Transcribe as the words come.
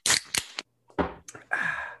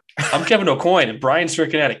I'm Kevin O'Coin, and Brian's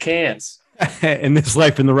drinking out of cans. In this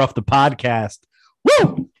Life in the Rough, the podcast.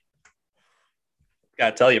 Woo!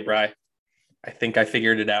 Gotta tell you, Bri, I think I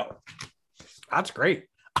figured it out. That's great.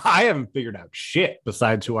 I haven't figured out shit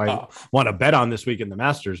besides who I want to bet on this week in the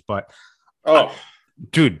Masters, but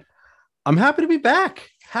dude, I'm happy to be back.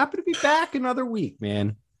 Happy to be back another week,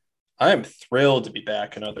 man. I am thrilled to be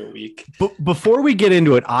back another week. But before we get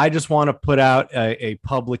into it, I just want to put out a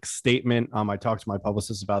public statement. I talked to my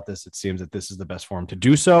publicist about this. It seems that this is the best forum to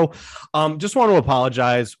do so. Just want to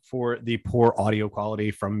apologize for the poor audio quality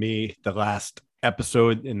from me the last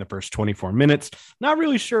episode in the first 24 minutes. Not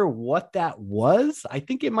really sure what that was. I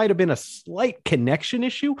think it might have been a slight connection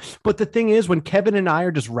issue. But the thing is, when Kevin and I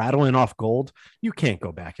are just rattling off gold, you can't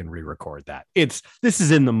go back and re-record that. This is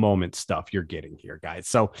in the moment stuff you're getting here, guys.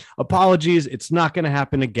 So apologies. It's not going to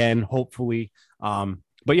happen again, hopefully. But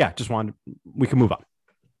yeah, we can move on.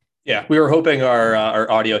 Yeah, we were hoping our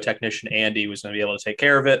audio technician, Andy, was going to be able to take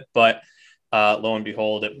care of it, but lo and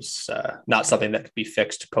behold, it was not something that could be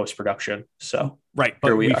fixed post-production. So right,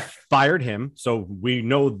 but we fired him, so we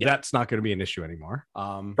know that's not going to be an issue anymore.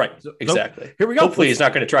 Right, exactly. So here we go. Hopefully, he's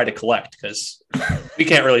not going to try to collect because we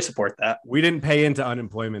can't really support that. We didn't pay into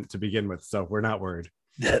unemployment to begin with, so we're not worried.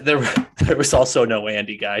 There was also no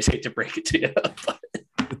Andy, guys. Hate to break it to you.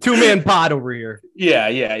 The two-man pod over here.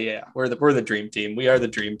 Yeah. We're the dream team. We are the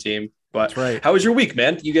dream team. But that's right. How was your week,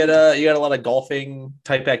 man? You got a lot of golfing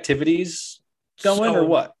type activities going or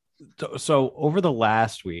what? So over the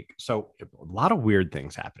last week, a lot of weird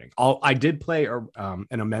things happening. I did play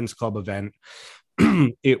in a men's club event.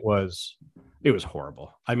 It was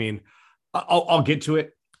horrible. I mean, I'll get to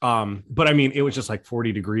it. But I mean, it was just like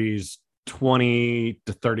 40 degrees, 20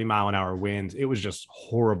 to 30 mile an hour winds. It was just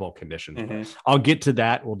horrible conditions. Mm-hmm. I'll get to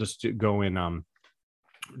that. We'll just go in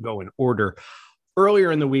order.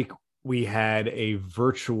 Earlier in the week, we had a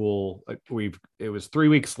virtual, it was 3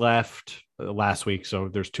 weeks left last week. So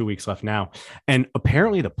there's 2 weeks left now. And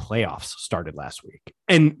apparently the playoffs started last week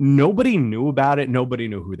and nobody knew about it. Nobody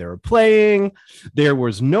knew who they were playing. There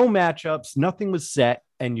was no matchups. Nothing was set.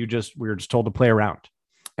 And we were just told to play around.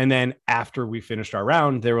 And then after we finished our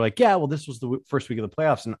round, they were like, yeah, well, this was the first week of the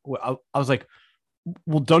playoffs. And I was like,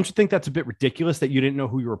 well, don't you think that's a bit ridiculous that you didn't know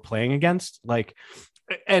who you were playing against?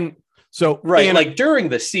 So right, like during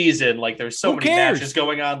the season, like there's so many matches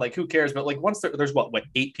going on, like who cares? But like once there's what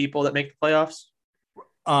 8 people that make the playoffs?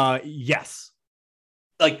 Yes.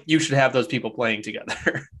 Like you should have those people playing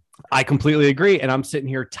together. I completely agree. And I'm sitting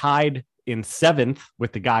here tied in 7th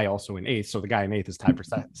with the guy also in 8th. So the guy in 8th is tied for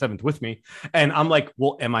 7th with me. And I'm like,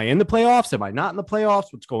 well, am I in the playoffs? Am I not in the playoffs?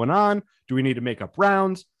 What's going on? Do we need to make up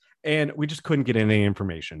rounds? And we just couldn't get any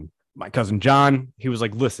information. My cousin John, he was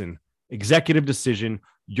like, listen, executive decision.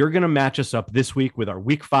 You're going to match us up this week with our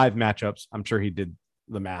week 5 matchups. I'm sure he did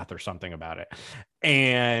the math or something about it.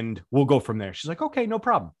 And we'll go from there. She's like, okay, no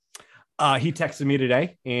problem. He texted me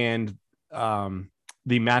today and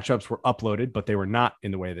the matchups were uploaded, but they were not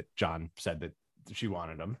in the way that John said that she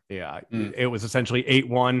wanted them. Yeah. It was essentially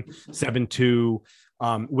 8-1,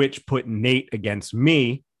 7-2, which put Nate against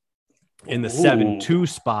me in the 7-2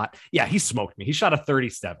 spot. Yeah. He smoked me. He shot a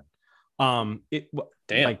 37. Damn.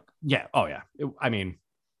 Like, yeah. Oh yeah.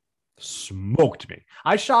 Smoked me.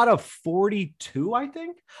 I shot a 42, I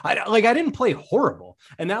think. I didn't play horrible,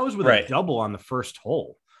 and that was with a double on the first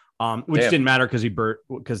hole, which didn't matter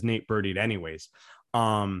because Nate birdied anyways.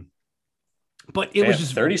 But it was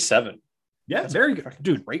just 37. Yeah, that's very good,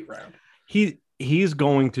 dude. Great round. He's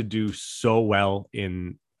going to do so well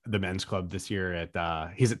in the men's club this year.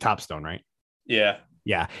 He's at Topstone, right? Yeah.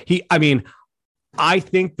 I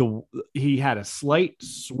think he had a slight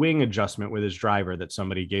swing adjustment with his driver that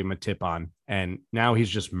somebody gave him a tip on, and now he's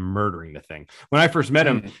just murdering the thing. When I first met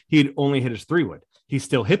him, he'd only hit his 3-wood. He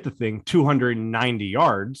still hit the thing 290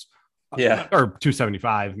 yards, or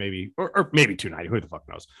 275 maybe, or maybe 290. Who the fuck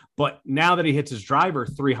knows? But now that he hits his driver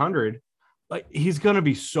 300, like he's going to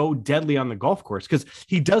be so deadly on the golf course because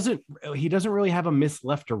he doesn't really have a miss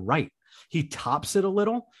left or right. He tops it a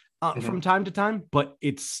little. From time to time, but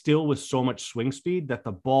it's still with so much swing speed that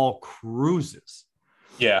the ball cruises.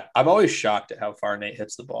 Yeah, I'm always shocked at how far Nate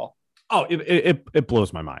hits the ball. Oh, it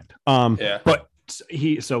blows my mind. But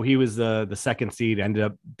he was the second seed, ended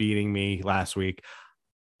up beating me last week.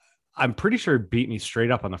 I'm pretty sure it beat me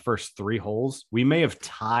straight up on the first 3 holes. We may have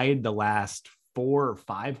tied the last 4 or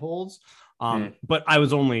 5 holes, but I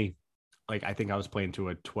was only I think I was playing to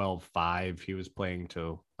a 12-5. He was playing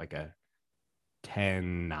to like a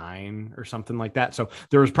 10-9 or something like that. So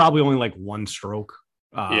there was probably only like 1 stroke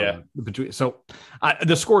between. So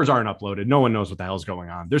the scores aren't uploaded. No one knows what the hell's going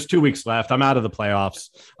on. There's 2 weeks left. I'm out of the playoffs.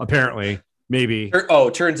 Apparently maybe.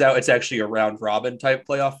 Turns out it's actually a round robin type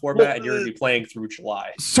playoff format, and you're going to be playing through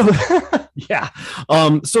July. So, yeah.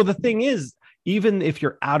 So the thing is, even if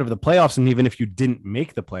you're out of the playoffs and even if you didn't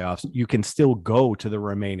make the playoffs, you can still go to the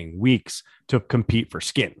remaining weeks to compete for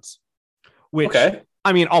skins, which, okay.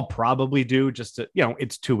 I mean, I'll probably do just to,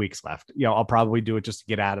 it's 2 weeks left. I'll probably do it just to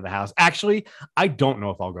get out of the house. Actually, I don't know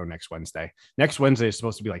if I'll go next Wednesday. Next Wednesday is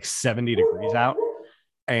supposed to be like 70 degrees out.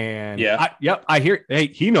 And I hear, hey,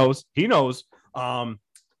 he knows. I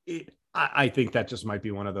think that just might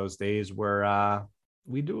be one of those days where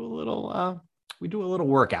we do a little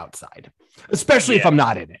work outside, especially if I'm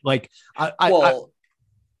not in it. Like,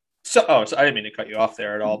 so I didn't mean to cut you off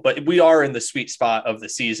there at all, but we are in the sweet spot of the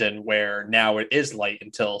season where now it is light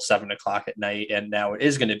until 7:00 at night. And now it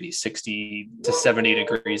is going to be 60 to 70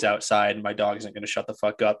 degrees outside. And my dog isn't going to shut the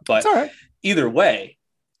fuck up, but either way,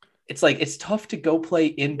 it's like, it's tough to go play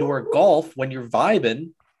indoor golf when you're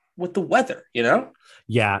vibing with the weather,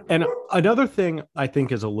 Yeah. And another thing I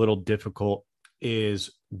think is a little difficult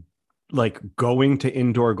is like going to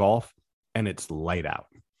indoor golf and it's light out.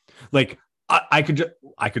 Like I could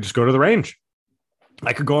just go to the range.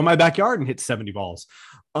 I could go in my backyard and hit 70 balls.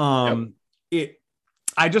 I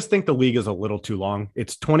just think the league is a little too long.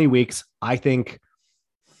 It's 20 weeks. I think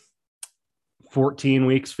 14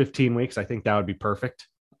 weeks, 15 weeks. I think that would be perfect.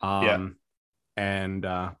 But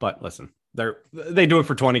listen, they do it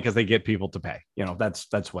for 20 because they get people to pay.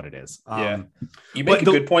 That's what it is. You make a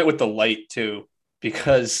good point with the light too,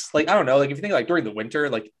 because like, I don't know, like if you think like during the winter,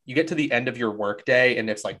 like you get to the end of your work day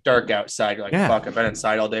and it's like dark outside. You're like, fuck, I've been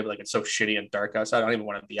inside all day, but like it's so shitty and dark outside. I don't even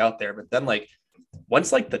want to be out there. But then like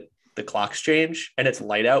once like the clocks change and it's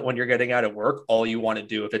light out when you're getting out of work, all you want to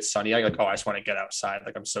do if it's sunny, you're like, I just want to get outside.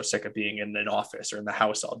 Like I'm so sick of being in an office or in the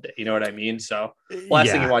house all day. You know what I mean? So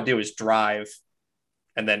last thing you want to do is drive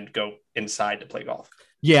and then go inside to play golf.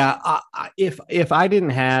 Yeah. If I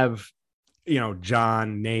didn't have,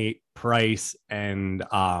 John, Nate, Price, and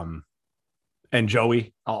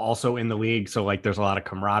Joey also in the league. So like, there's a lot of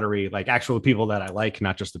camaraderie, like actual people that I like,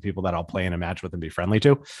 not just the people that I'll play in a match with and be friendly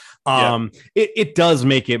to. It does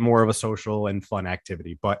make it more of a social and fun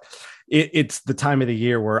activity, but it's the time of the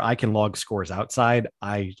year where I can log scores outside.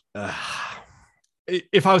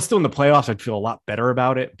 If I was still in the playoffs, I'd feel a lot better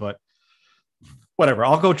about it, but whatever.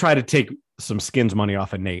 I'll go try to take some skins money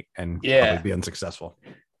off of Nate and probably be unsuccessful.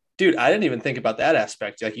 Dude, I didn't even think about that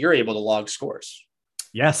aspect. Like you're able to log scores.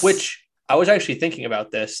 Yes. Which I was actually thinking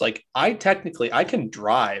about this. Like I can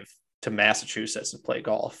drive to Massachusetts and play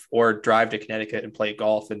golf or drive to Connecticut and play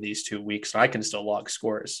golf in these 2 weeks. And I can still log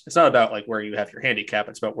scores. It's not about like where you have your handicap.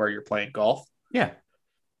 It's about where you're playing golf. Yeah.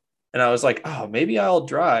 And I was like, maybe I'll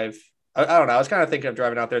drive. I don't know. I was kind of thinking of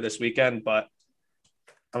driving out there this weekend, but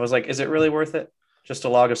I was like, is it really worth it just to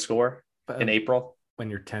log a score in April? When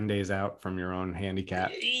you're 10 days out from your own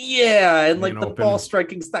handicap. Yeah. And like the ball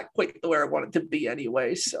striking's not quite where I want it to be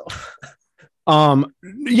anyway. So, I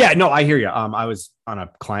hear you. I was on a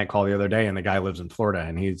client call the other day and the guy lives in Florida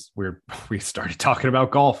and we started talking about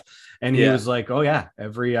golf and he was like, oh yeah,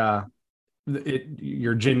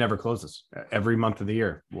 your gin never closes every month of the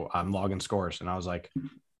year. Well, I'm logging scores. And I was like,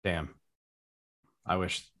 damn, I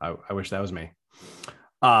wish that was me.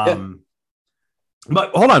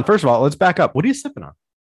 But hold on. First of all, let's back up. What are you sipping on?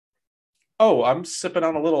 Oh, I'm sipping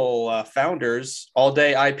on a little Founders All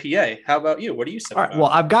Day IPA. How about you? What are you sipping on?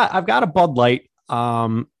 Well, I've got a Bud Light.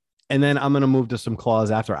 And then I'm going to move to some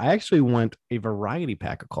Claws after. I actually want a variety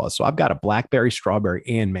pack of Claws. So I've got a blackberry, strawberry,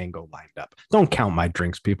 and mango lined up. Don't count my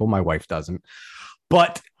drinks, people. My wife doesn't.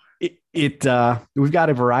 But we've got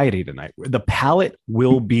a variety tonight. The palate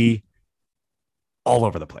will be all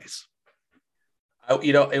over the place.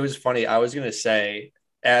 It was funny. I was going to say,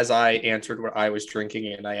 as I answered what I was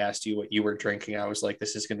drinking and I asked you what you were drinking, I was like,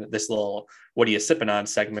 this little, what are you sipping on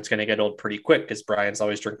segment's going to get old pretty quick because Brian's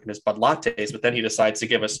always drinking his Bud Lattes, but then he decides to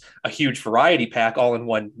give us a huge variety pack all in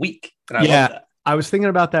 1 week. And I love that. I was thinking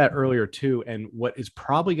about that earlier too. And what is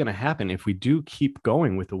probably going to happen if we do keep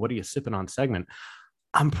going with the what are you sipping on segment,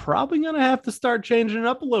 I'm probably going to have to start changing it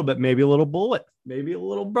up a little bit. Maybe a little bullet, maybe a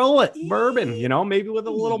little bullet bourbon, maybe with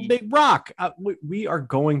a little big rock. We are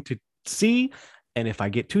going to see. And if I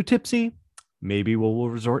get too tipsy, maybe we'll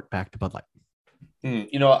resort back to Bud Light.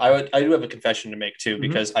 I do have a confession to make too,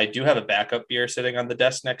 because I do have a backup beer sitting on the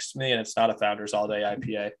desk next to me and it's not a Founders All Day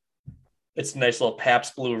IPA. It's a nice little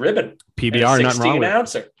Pabst Blue Ribbon. PBR, nothing wrong with it.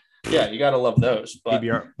 16 ouncer. Yeah, you got to love those. But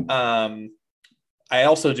PBR. I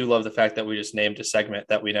also do love the fact that we just named a segment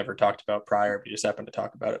that we never talked about prior. We just happened to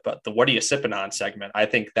talk about it. But the what are you sipping on segment, I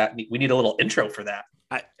think that we need a little intro for that.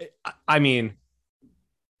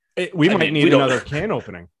 We might need another can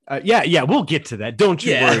opening. Yeah, we'll get to that. Don't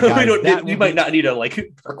you worry, guys. We might not need to like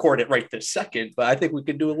record it right this second, but I think we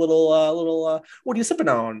could do a little what are you sipping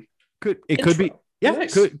on? Could be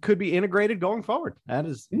nice. could be integrated going forward. That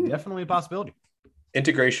is definitely a possibility.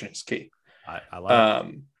 Integration is key. I love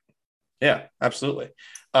it. Yeah, absolutely.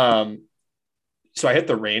 So I hit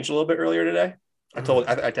the range a little bit earlier today. I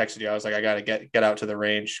texted you. I was like, I gotta get out to the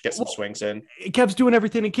range, get some swings in. Kev's doing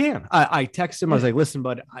everything he can. I texted him. I was like, listen,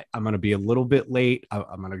 bud, I'm gonna be a little bit late.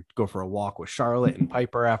 I'm gonna go for a walk with Charlotte and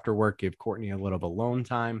Piper after work. Give Courtney a little bit alone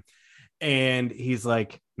time. And he's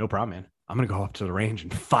like, no problem, man. I'm gonna go up to the range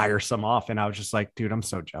and fire some off. And I was just like, dude, I'm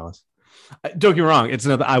so jealous. Don't get me wrong. It's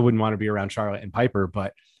another. I wouldn't want to be around Charlotte and Piper,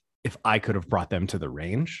 but if I could have brought them to the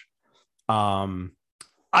range, I'm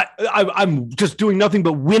just doing nothing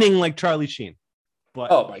but winning like Charlie Sheen. But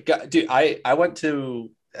oh my god, dude! I went to,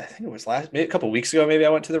 I think it was a couple of weeks ago. Maybe I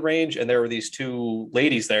went to the range, and there were these two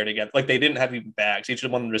ladies there together. Like they didn't have even bags. Each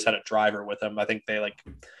of them just had a driver with them. I think they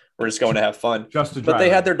were just going to have fun. But they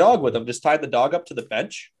had their dog with them. Just tied the dog up to the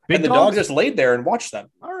bench, and the dog just laid there and watched them.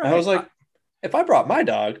 All right. And I was like, if I brought my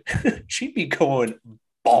dog, she'd be going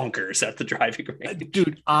bonkers at the driving range.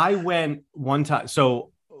 Dude, I went one time.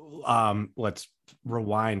 So let's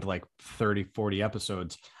rewind like 30, 40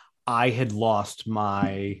 episodes. I had lost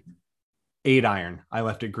my 8-iron. I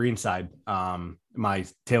left it greenside, my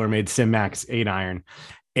TaylorMade SimMax 8-iron,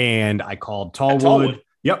 and I called Tallwood.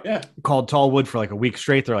 Yep. Yeah. Called Tallwood for like a week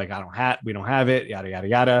straight. They're like, we don't have it. Yada, yada,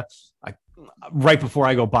 yada. Right before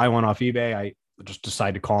I go buy one off eBay, I just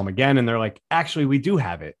decide to call them again. And they're like, actually, we do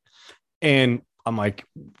have it. And I'm like,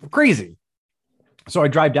 crazy. So I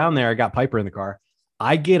drive down there. I got Piper in the car.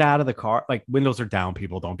 I get out of the car, like windows are down.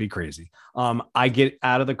 People don't be crazy. I get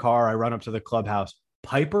out of the car. I run up to the clubhouse.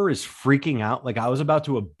 Piper is freaking out. Like I was about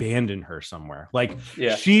to abandon her somewhere. Like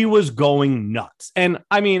she was going nuts. And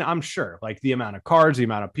I mean, I'm sure like the amount of cars, the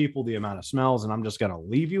amount of people, the amount of smells, and I'm just going to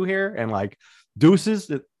leave you here and like deuces.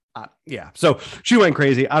 Yeah. So she went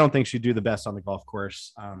crazy. I don't think she'd do the best on the golf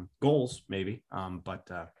course. Goals maybe. But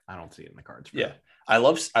I don't see it in the cards. Yeah. I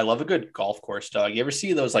love a good golf course dog. You ever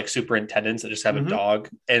see those like superintendents that just have a dog?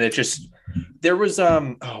 And it just, there was,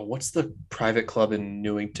 what's the private club in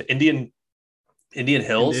Newington? Indian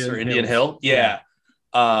Hills or Indian Hill? Yeah.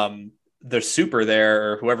 The super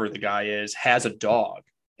there, or whoever the guy is, has a dog.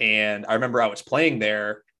 And I remember I was playing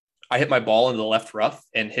there. I hit my ball into the left rough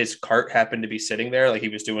and his cart happened to be sitting there. Like he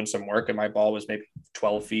was doing some work and my ball was maybe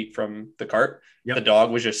 12 feet from the cart. Yep. The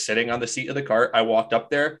dog was just sitting on the seat of the cart. I walked up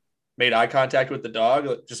there, made eye contact with the dog.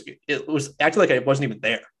 It was acting like it wasn't even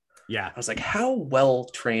there. Yeah. I was like, how well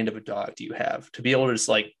trained of a dog do you have to be able to just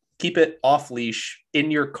like keep it off leash in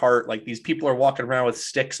your cart? Like these people are walking around with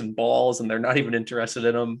sticks and balls and they're not even interested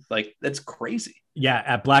in them. Like that's crazy. Yeah.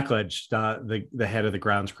 At Blackledge, the head of the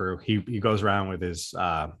grounds crew, he goes around with his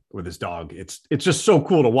dog. It's just so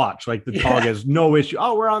cool to watch. Like the dog has no issue.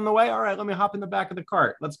 Oh, we're on the way. All right, let me hop in the back of the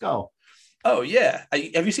cart. Let's go. Oh yeah.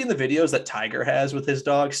 Have you seen the videos that Tiger has with his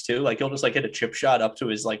dogs too? Like he'll just like hit a chip shot up to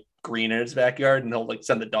his like green in his backyard and he'll like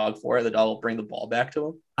send the dog for it. The dog will bring the ball back to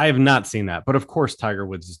him. I have not seen that, but of course Tiger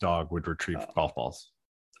Woods' dog would retrieve golf balls.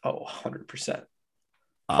 Oh, 100%.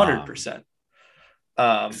 100%.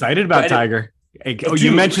 Excited about Tiger.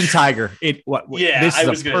 You mentioned Tiger. This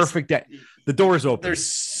is a perfect day. The door's open. There's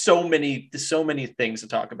so many things to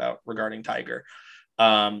talk about regarding Tiger.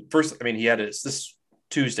 First, I mean, he had this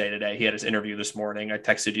Tuesday today. He had his interview this morning. I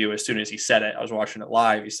texted you as soon as he said it. I was watching it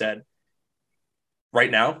live. He said,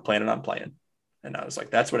 right now, planning on playing. And I was like,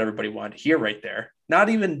 that's what everybody wanted to hear right there. Not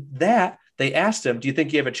even that. They asked him, do you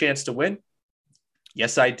think you have a chance to win?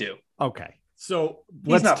 Yes, I do. Okay. So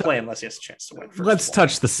he's not playing unless he has a chance to win. Let's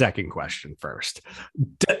touch the second question first.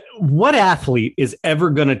 What athlete is ever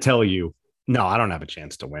going to tell you, no, I don't have a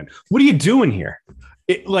chance to win? What are you doing here?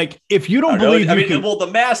 If you don't believe, the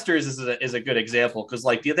Masters is a good example because,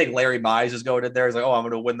 like, do you think Larry Mize is going in there? He's like, oh, I'm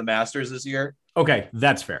going to win the Masters this year. Okay,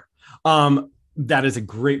 that's fair. That is a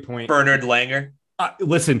great point. Bernard Langer.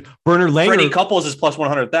 Listen, Bernard Langer. Freddie Couples is plus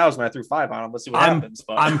 100,000. I threw 5 on him. Let's see what happens.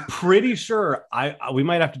 But I'm pretty sure. We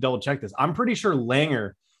might have to double check this. I'm pretty sure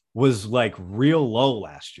Langer was like real low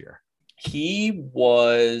last year. He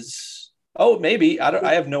was. Oh, maybe.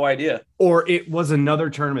 I have no idea. Or it was another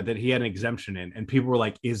tournament that he had an exemption in, and people were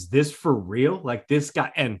like, "Is this for real?" Like this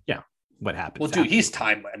guy. And yeah, what happened? Well, dude, he's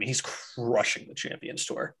timely. I mean, he's crushing the Champions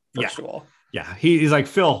Tour. First of all, yeah, he's like,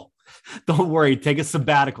 Phil, don't worry, take a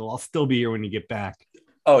sabbatical. I'll still be here when you get back.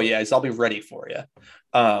 Oh yeah, I'll be ready for you.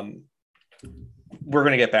 We're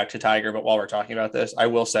going to get back to Tiger, but while we're talking about this, I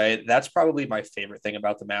will say that's probably my favorite thing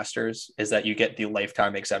about the Masters is that you get the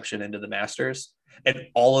lifetime exemption into the Masters. And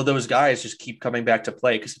all of those guys just keep coming back to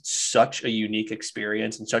play because it's such a unique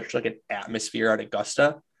experience and such like an atmosphere at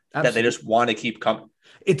Augusta. Absolutely. That they just want to keep coming.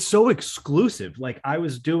 It's so exclusive. Like I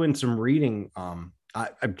was doing some reading.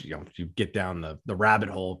 You get down the rabbit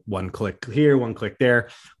hole, one click here, one click there.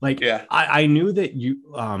 Like, yeah. I knew that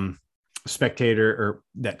spectator or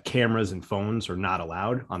that cameras and phones are not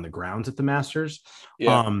allowed on the grounds at the Masters.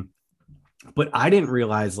 Yeah. But I didn't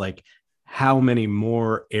realize like how many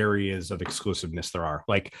more areas of exclusiveness there are.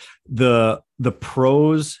 Like the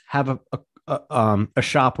pros have a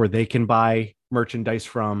shop where they can buy merchandise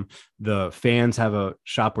from. The fans have a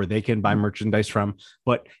shop where they can buy merchandise from.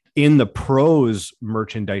 But in the pros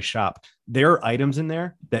merchandise shop, there are items in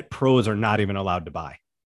there that pros are not even allowed to buy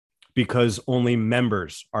because only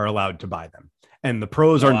members are allowed to buy them. And the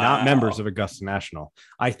pros are not members of Augusta National.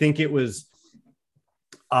 I think it was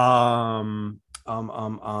the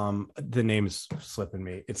name's slipping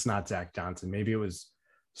me. It's not Zach Johnson. Maybe it was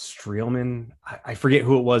Streelman. I forget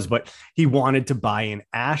who it was, but he wanted to buy an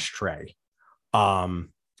ashtray.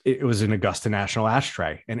 It was an Augusta National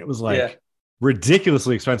ashtray, and it was like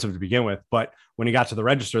ridiculously expensive to begin with. But when he got to the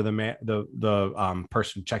register, the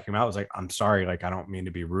person checking him out was like, "I'm sorry, like I don't mean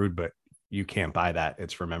to be rude, but you can't buy that.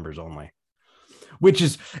 It's for members only." It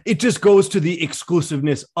just goes to the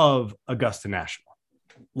exclusiveness of Augusta National.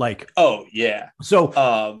 Like, oh yeah.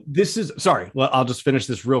 So this is sorry. Well, I'll just finish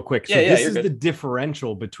this real quick. So this is the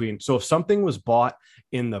differential between. So if something was bought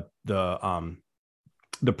in the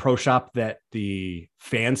pro shop that the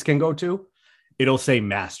fans can go to, it'll say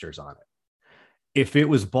Masters on it. If it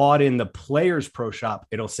was bought in the players pro shop,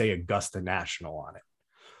 it'll say Augusta National on it.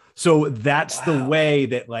 So that's the way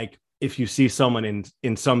that, like, if you see someone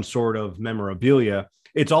in some sort of memorabilia,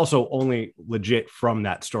 it's also only legit from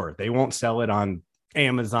that store. They won't sell it on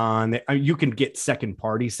Amazon. You can get second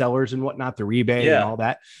party sellers and whatnot, the eBay and all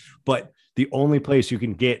that. But the only place you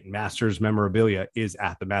can get Masters memorabilia is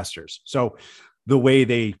at the Masters. So the way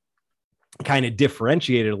they kind of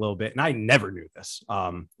differentiated a little bit, and I never knew this,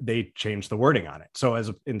 they changed the wording on it. So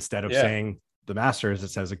instead of saying the Masters, it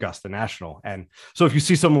says Augusta National. And so if you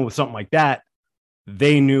see someone with something like that,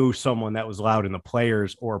 they knew someone that was allowed in the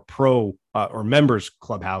players or pro or members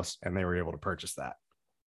clubhouse, and they were able to purchase that.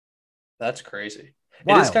 That's crazy.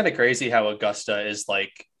 Wild. It is kind of crazy how Augusta is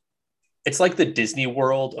like, it's like the Disney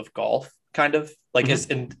World of golf, kind of like is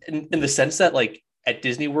in the sense that like at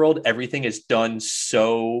Disney World, everything is done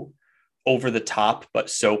so over the top,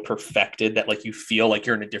 but so perfected that like you feel like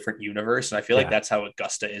you're in a different universe. And I feel like that's how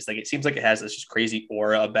Augusta is. Like, it seems like it has this just crazy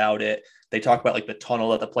aura about it. They talk about like the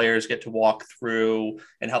tunnel that the players get to walk through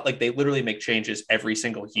and how like they literally make changes every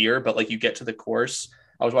single year. But like you get to the course.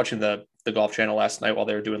 I was watching the Golf Channel last night while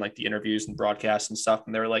they were doing like the interviews and broadcasts and stuff.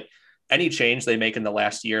 And they were like, any change they make in the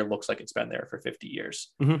last year looks like it's been there for 50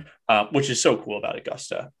 years, which is so cool about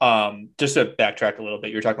Augusta. Just to backtrack a little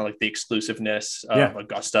bit, you're talking about like the exclusiveness of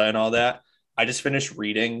Augusta and all that. I just finished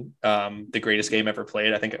reading The Greatest Game Ever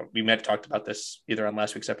Played. I think we might have talked about this either on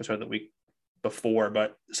last week's episode or the week before,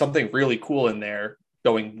 but something really cool in there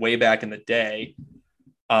going way back in the day.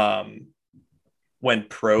 When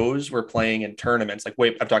pros were playing in tournaments, like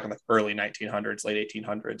I'm talking like early 1900s, late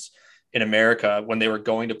 1800s in America, when they were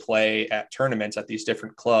going to play at tournaments at these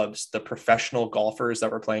different clubs, the professional golfers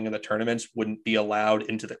that were playing in the tournaments wouldn't be allowed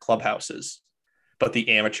into the clubhouses, but the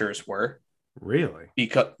amateurs were. Really?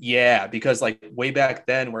 Because like way back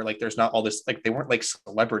then where like there's not all this, like they weren't like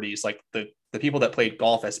celebrities, like the people that played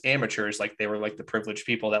golf as amateurs, like they were like the privileged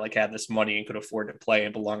people that like had this money and could afford to play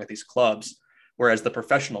and belong at these clubs. Whereas the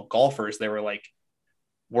professional golfers, they were like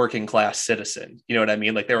working class citizen, you know what I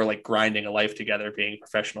mean? Like they were like grinding a life together, being a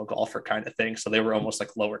professional golfer kind of thing. So they were almost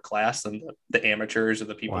like lower class than the amateurs or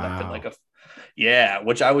the people that could like,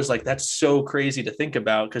 which I was like, that's so crazy to think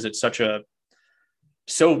about. Cause it's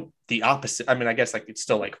so the opposite. I mean, I guess like it's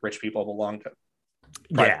still like rich people belong to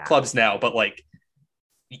private clubs now, but like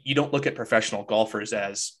you don't look at professional golfers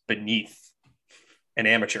as beneath an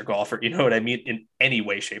amateur golfer, you know what I mean? In any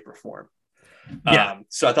way, shape or form.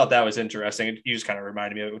 So I thought that was interesting. You just kind of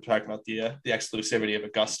reminded me of, we're talking about the exclusivity of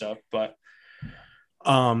Augusta, but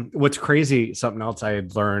what's crazy, something else I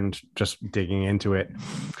had learned just digging into it.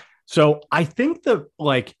 So I think the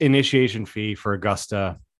like initiation fee for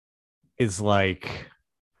Augusta is like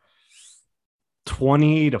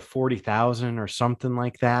 20 to 40,000 or something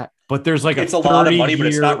like that. But there's like it's a lot of money, but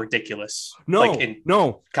it's not ridiculous.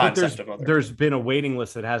 No. Concept there's been a waiting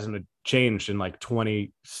list that hasn't changed in like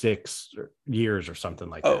 26 years or something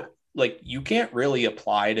like that. Like you can't really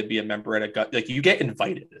apply to be a member at Augusta. Like you get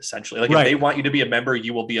invited essentially. Like if they want you to be a member,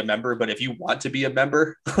 you will be a member. But if you want to be a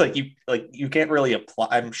member, you can't really apply.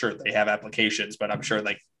 I'm sure they have applications, but I'm sure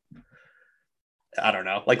like I don't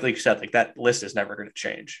know. Like you said, like that list is never going to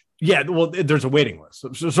change. Yeah, well, there's a waiting list.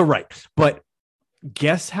 So right. But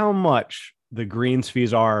guess how much the greens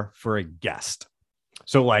fees are for a guest.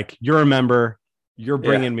 So like you're a member, you're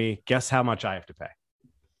bringing me, guess how much I have to pay?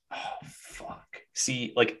 Oh, fuck.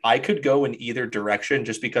 See, like I could go in either direction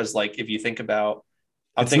just because like, if you think about,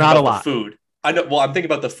 I'm it's thinking not about a lot. the food. I know. Well, I'm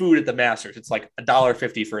thinking about the food at the Masters. It's like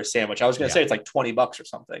 $1.50 for a sandwich. I was going to say it's like $20 or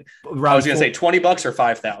something. I was going to say $20 or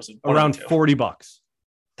 5,000. Around $40.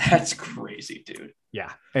 That's crazy, dude.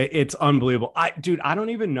 Yeah, it's unbelievable. I don't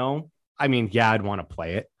even know. I mean, yeah, I'd want to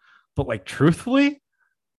play it, but like, truthfully,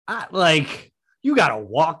 you got to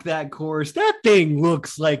walk that course. That thing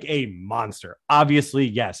looks like a monster. Obviously,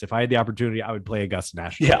 yes. If I had the opportunity, I would play Augusta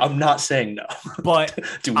National. Yeah, I'm not saying no, but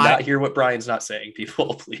do not hear what Brian's not saying,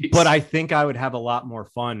 people, please. But I think I would have a lot more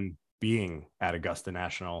fun being at Augusta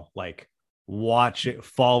National, like watch it,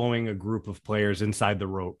 following a group of players inside the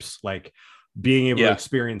ropes, like being able to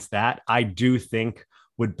experience that. I do think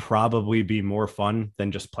would probably be more fun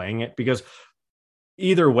than just playing it, because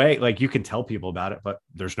either way, like you can tell people about it, but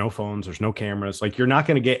there's no phones, there's no cameras. Like you're not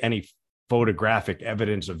going to get any photographic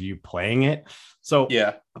evidence of you playing it. So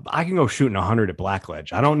yeah, I can go shooting 100 at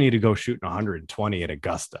Blackledge. I don't need to go shooting 120 at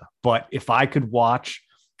Augusta. But if I could watch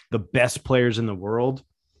the best players in the world,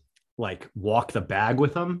 like walk the bag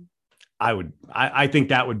with them, I think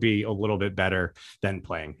that would be a little bit better than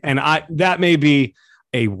playing. And that may be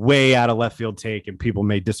a way out of left field take, and people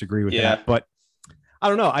may disagree with that, but I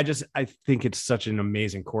don't know. I think it's such an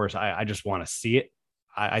amazing course. I just want to see it.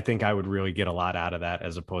 I think I would really get a lot out of that,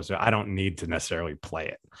 as opposed to, I don't need to necessarily play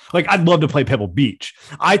it. Like I'd love to play Pebble Beach.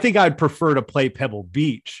 I think I'd prefer to play Pebble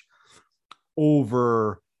Beach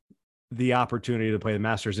over the opportunity to play the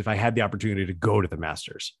Masters if I had the opportunity to go to the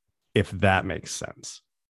Masters, if that makes sense.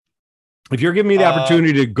 If you're giving me the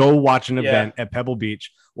opportunity to go watch an event at Pebble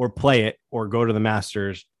Beach, or play it, or go to the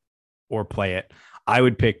Masters or play it, I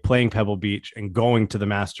would pick playing Pebble Beach and going to the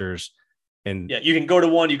Masters. And you can go to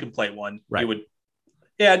one, you can play one. Right. You would,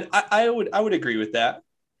 I would agree with that.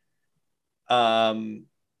 I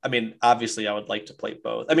mean, obviously I would like to play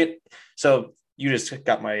both. I mean, so you just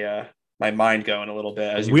got my, my mind going a little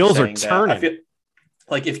bit as you wheels are turning. I feel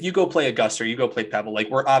like if you go play Augusta, or you go play Pebble, like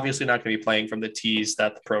we're obviously not going to be playing from the tees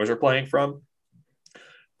that the pros are playing from,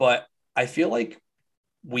 but I feel like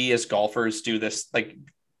we as golfers do this, like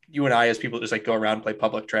you and I, as people just like go around and play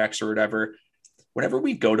public tracks or whatever, whenever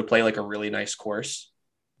we go to play like a really nice course,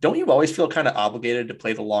 don't you always feel kind of obligated to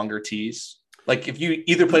play the longer tees? Like if you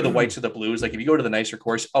either play the whites or the blues, like if you go to the nicer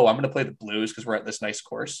course, I'm going to play the blues because we're at this nice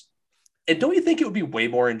course. And don't you think it would be way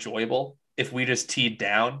more enjoyable if we just teed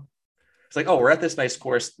down? It's like, we're at this nice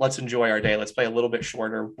course. Let's enjoy our day. Let's play a little bit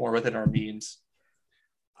shorter, more within our means.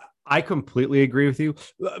 I completely agree with you.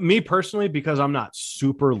 Me personally, because I'm not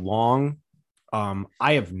super long,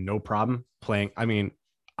 I have no problem playing. I mean,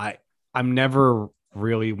 I'm never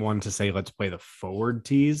really one to say, let's play the forward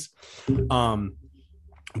tees.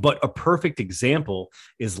 But a perfect example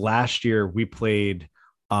is last year we played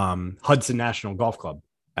Hudson National Golf Club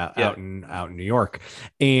out in New York,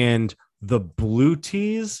 and the blue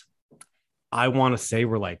tees, I want to say,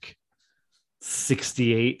 were like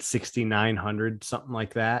 68, 6,900, something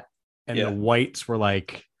like that. And the whites were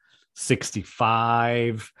like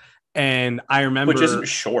 65. And I remember, which isn't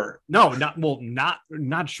short. No,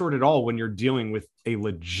 not short at all when you're dealing with a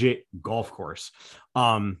legit golf course.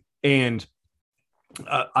 And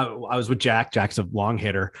I was with Jack. Jack's a long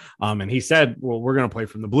hitter. And he said, well, we're going to play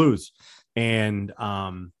from the blues. And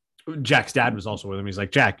Jack's dad was also with him. He's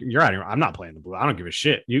like, Jack, you're out here. I'm not playing the blue. I don't give a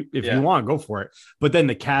shit. If you want, go for it. But then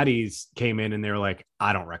the caddies came in and they were like,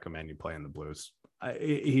 I don't recommend you playing the blues.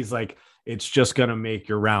 He's like, it's just going to make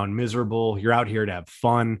your round miserable. You're out here to have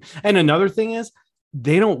fun. And another thing is,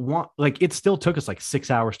 they don't want, like, it still took us like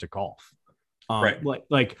 6 hours to golf. Right.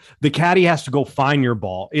 Like the caddy has to go find your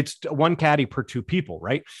ball. It's one caddy per two people,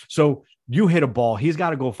 right? So you hit a ball, he's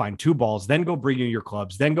got to go find two balls, then go bring you your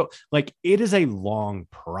clubs, then go, like, it is a long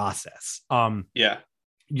process.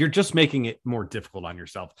 You're just making it more difficult on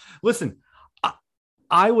yourself. Listen,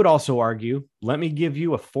 I would also argue, let me give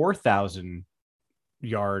you a 4,000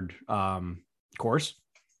 yard course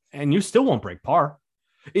and you still won't break par.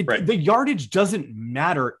 The yardage doesn't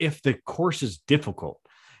matter if the course is difficult.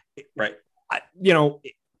 Right. I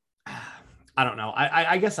don't know.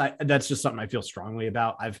 I guess that's just something I feel strongly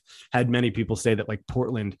about. I've had many people say that like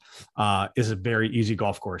Portland is a very easy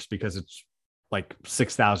golf course because it's like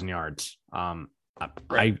 6,000 yards. I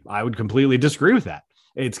would completely disagree with that.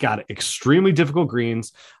 It's got extremely difficult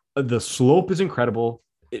greens. The slope is incredible.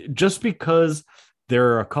 Just because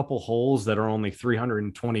there are a couple holes that are only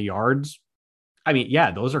 320 yards. I mean,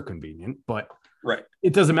 yeah, those are convenient, but Right.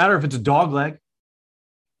 It doesn't matter if it's a dog leg.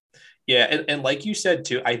 Yeah, and like you said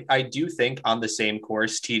too, I do think on the same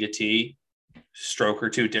course, tee to tee, stroke or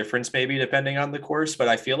two difference maybe depending on the course, but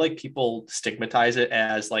I feel like people stigmatize it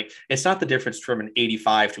as like it's not the difference from an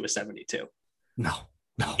 85 to a 72. No.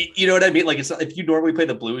 You know what I mean? Like, it's not, if you normally play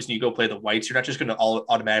the blues and you go play the whites, you're not just going to all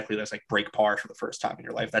automatically just like break par for the first time in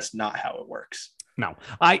your life. That's not how it works. No,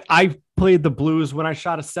 I played the blues when I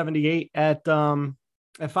shot a 78 at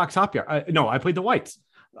Fox Hop Yard. No, I played the whites.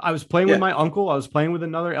 I was playing with my uncle. I was playing with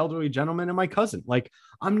another elderly gentleman and my cousin. Like,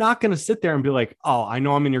 I'm not going to sit there and be like, oh, I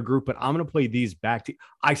know I'm in your group, but I'm going to play these back to.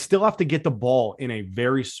 I still have to get the ball in a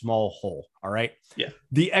very small hole. All right. Yeah.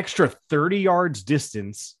 The extra 30 yards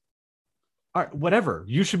distance, all right, whatever.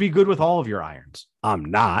 You should be good with all of your irons. I'm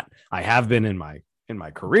not. I have been in my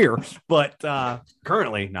career, but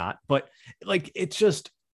currently not. But like, it's just,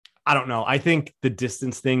 I don't know. I think the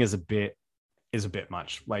distance thing is a bit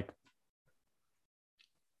much. Like,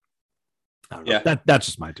 I don't know. That's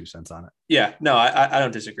just my 2 cents on it. Yeah, no, I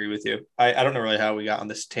don't disagree with you. I don't know really how we got on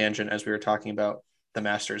this tangent as we were talking about the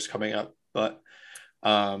Masters coming up, but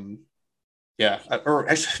yeah, or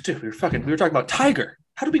actually, dude, we were talking about Tiger.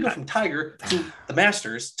 How did we go from Tiger to the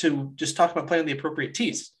Masters to just talk about playing the appropriate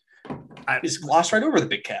tees? I just glossed right over the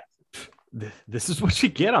big cat. This is what you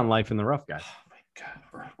get on Life in the Rough, guys. Oh my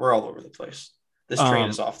God, we're all over the place. This train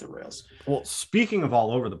is off the rails. Well, speaking of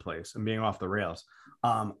all over the place and being off the rails,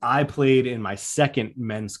 I played in my second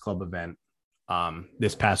men's club event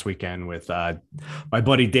this past weekend with my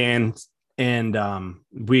buddy Dan, and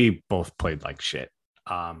we both played like shit.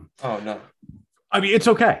 Oh no! I mean, it's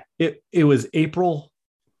okay. It was April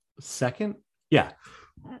 2nd. Yeah,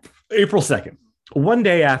 April 2nd. One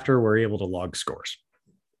day after we're able to log scores.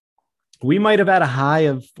 We might have had a high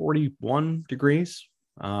of 41 degrees.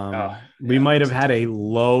 We might have had a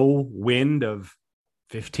low wind of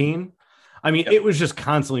 15. I mean, It was just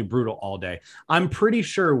constantly brutal all day. I'm pretty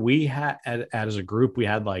sure we had, as a group, we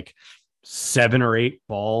had like 7 or 8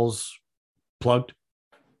 balls plugged.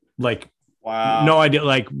 Like, wow, no idea.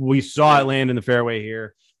 Like, we saw it land in the fairway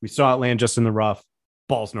here. We saw it land just in the rough.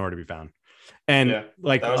 Balls nowhere to be found. And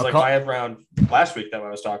like, that was like my round last week that I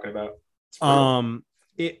was talking about.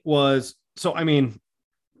 It was, so, I mean,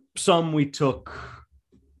 some we took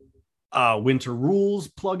winter rules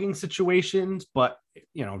plugging situations, but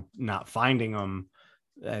not finding them,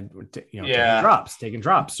 taking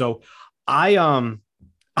drops. So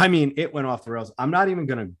I mean, it went off the rails. I'm not even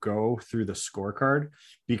going to go through the scorecard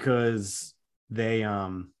because they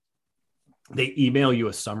email you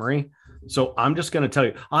a summary. So I'm just going to tell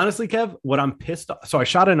you, honestly, Kev, what I'm pissed off. So I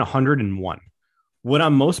shot in 101. What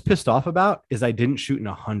I'm most pissed off about is I didn't shoot in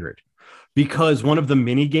 100 because one of the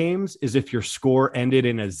mini games is if your score ended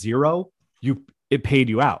in a 0, it paid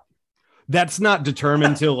you out. That's not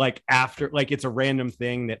determined till like after, like it's a random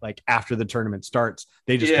thing that like after the tournament starts,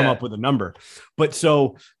 they just come up with a number. But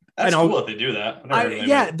so that's cool if they do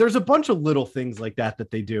that. There's a bunch of little things like that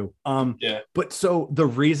they do. But so the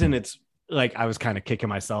reason it's like, I was kind of kicking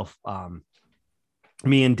myself.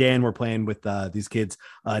 Me and Dan were playing with these kids,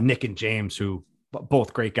 Nick and James, who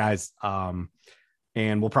both great guys.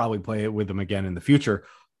 And we'll probably play it with them again in the future.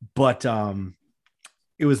 But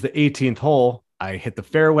it was the 18th hole. I hit the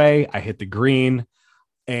fairway, I hit the green,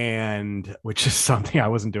 and which is something I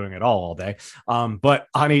wasn't doing at all day. But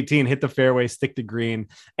on 18, hit the fairway, stick to green,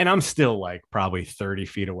 and I'm still like probably 30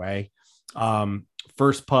 feet away.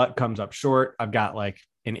 First putt comes up short. I've got like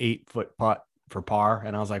an 8-foot putt for par,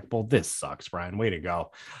 and I was like, well, this sucks, Brian. Way to go.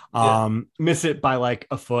 Miss it by like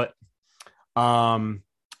a foot.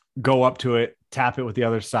 Go up to it, tap it with the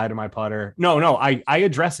other side of my putter. No, I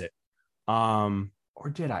address it. Or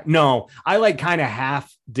did I? No, I like kind of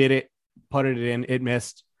half did it, putted it in, it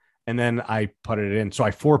missed, and then I putted it in. So I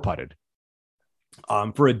 4-putted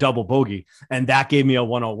for a double bogey, and that gave me a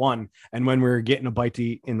 101. And when we were getting a bite to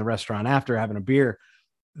eat in the restaurant after having a beer,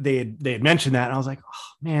 they had mentioned that, and I was like, oh,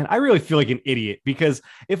 man, I really feel like an idiot because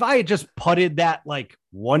if I had just putted that like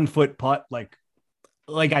 1-foot putt, like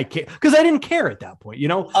I can't, because I didn't care at that point,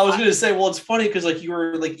 I was gonna say, well, it's funny because like you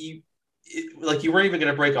were like you weren't even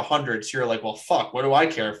going to break 100. So you're like, well, fuck, what do I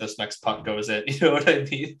care if this next putt goes in? You know what I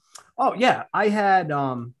mean? Oh yeah. I had,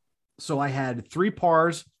 so I had 3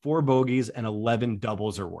 pars, 4 bogeys, and 11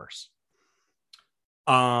 doubles or worse.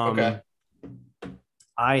 Okay.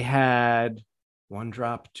 I had 1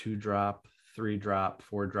 drop, 2 drop, 3 drop,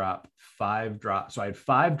 4 drop, 5 drop. So I had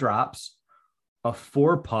 5 drops, a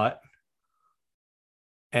 4 putt,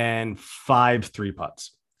 and 5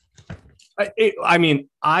 3-putts. I mean,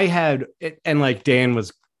 I had it, and like Dan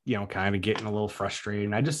was, kind of getting a little frustrated.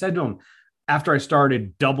 And I just said to him, after I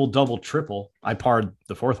started double, triple, I parred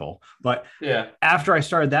the fourth hole. But yeah, after I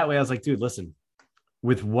started that way, I was like, dude, listen,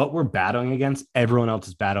 with what we're battling against, everyone else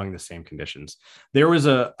is battling the same conditions. There was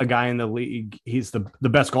a guy in the league. He's the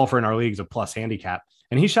best golfer in our league, is a plus handicap,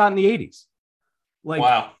 and he shot in the 80s. Like,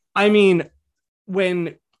 wow. I mean,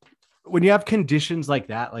 when you have conditions like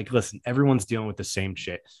that, like, listen, everyone's dealing with the same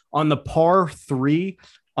shit. On the par 3,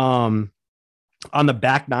 on the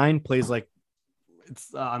back 9 plays like,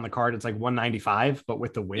 it's on the card, it's like 195, but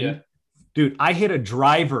with the wind, dude, I hit a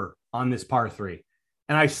driver on this par 3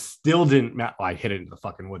 and I still didn't, well, I hit it into the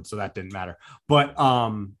fucking wood, so that didn't matter. But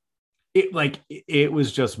it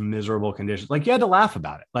was just miserable conditions. Like, you had to laugh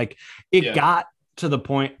about it. Like, it got to the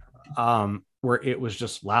point where it was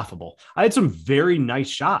just laughable. I had some very nice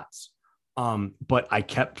shots, but I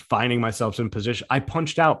kept finding myself in position. I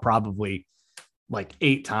punched out probably like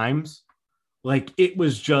 8 times. Like, it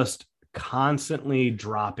was just constantly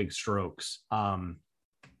dropping strokes.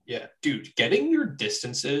 Yeah, dude, getting your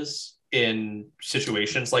distances in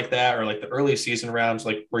situations like that, or like the early season rounds,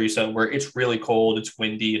 like where you said, where it's really cold, it's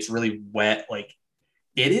windy, it's really wet, like,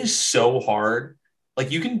 it is so hard.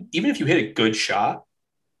 Like, you can, even if you hit a good shot,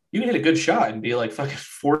 you can hit a good shot and be like fucking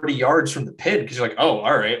 40 yards from the pin, because you're like, oh,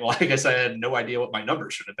 all right, well, I guess I had no idea what my number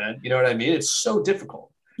should have been. You know what I mean? It's so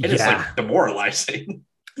difficult. And it's like demoralizing.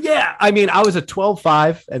 Yeah, I mean, I was a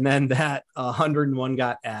 12.5, and then that 101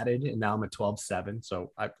 got added, and now I'm a 12.7.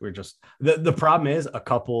 So we're just the problem is a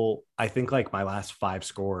couple. I think like my last 5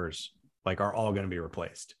 scores like are all going to be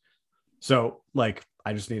replaced. So like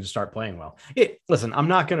I just need to start playing well. Listen, I'm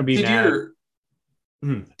not going to be. Did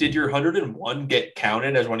your 101 get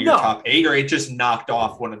counted as one of your top 8, or it just knocked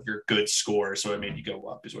off one of your good scores, so it made you go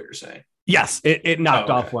up? Is what you're saying? Yes, it knocked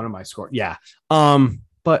off one of my scores. Yeah,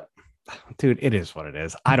 but. Dude, it is what it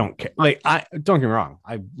is. I don't care. Like, don't get me wrong.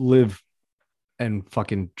 I live and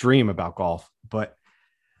fucking dream about golf, but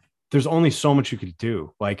there's only so much you could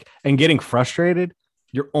do. Like, and getting frustrated,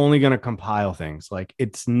 you're only going to compile things. Like,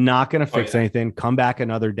 it's not going to fix anything. Come back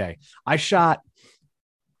another day. I shot,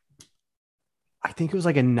 I think it was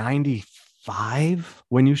like a 95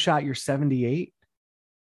 when you shot your 78.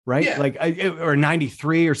 Right? Yeah. Like, or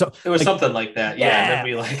 93 or so. It was like, something like that. Yeah. And then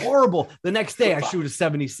we like horrible. The next day I shoot a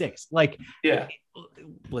 76. Like,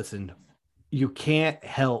 listen, you can't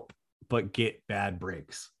help but get bad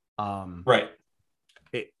breaks. Right.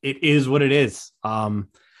 It is what it is.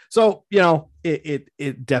 So, you know,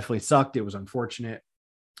 it definitely sucked. It was unfortunate,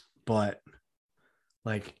 but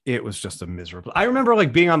like, it was just a miserable. I remember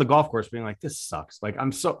like being on the golf course being like, this sucks. Like, I'm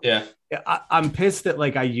pissed that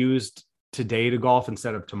like I used today to golf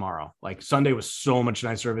instead of tomorrow. Like, Sunday was so much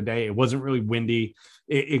nicer of a day. It wasn't really windy.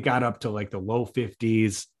 It got up to like the low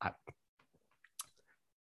 50s.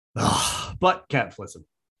 But Kev, listen,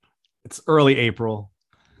 it's early April.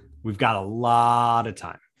 We've got a lot of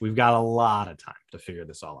time. To figure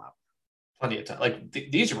this all out. Plenty of time. Like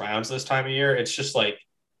these rounds this time of year, it's just like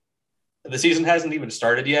the season hasn't even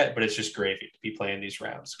started yet, but it's just gravy to be playing these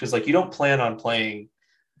rounds. Cause like, you don't plan on playing,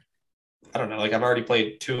 I don't know, like I've already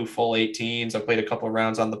played 2 full 18s. I've played a couple of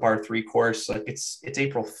rounds on the par 3 course. Like, it's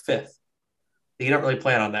April 5th. You don't really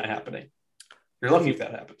plan on that happening. You're lucky if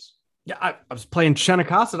that happens. Yeah, I was playing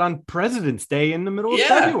Shinnecock on President's Day in the middle of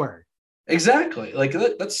February. Exactly. Like,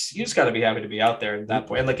 that's, you just got to be happy to be out there at that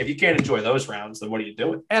point. And like, if you can't enjoy those rounds, then what are you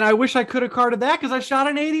doing? And I wish I could have carded that, because I shot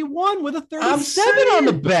an 81 with a 37 on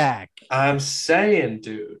the back. I'm saying,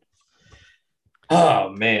 dude. Oh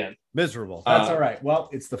man. Miserable. That's all right. Well,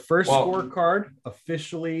 it's the first scorecard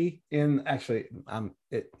officially in. Actually,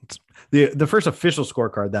 it's the first official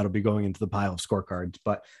scorecard that'll be going into the pile of scorecards.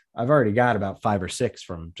 But I've already got about 5 or 6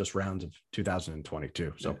 from just rounds of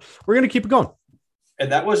 2022. So we're gonna keep it going.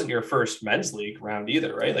 And that wasn't your first men's league round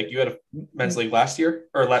either, right? Like, you had a men's league last year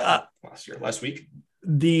or last week.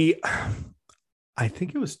 I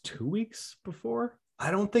think it was 2 weeks before.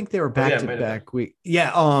 I don't think they were back to back week.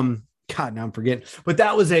 Yeah. God, now I'm forgetting. But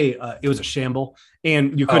that was it was a shamble,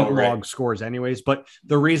 and you couldn't log scores anyways. But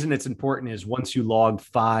the reason it's important is once you log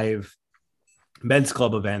 5 men's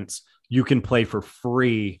club events, you can play for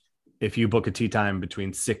free if you book a tee time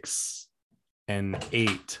between 6 and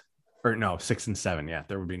 8, or no, 6 and 7. Yeah,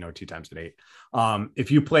 there would be no tee times at 8.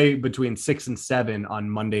 If you play between 6 and 7 on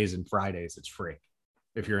Mondays and Fridays, it's free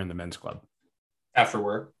if you're in the men's club. After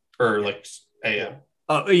work or like AM?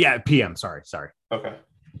 Yeah, PM. Sorry. Okay.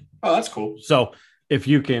 Oh, that's cool. So if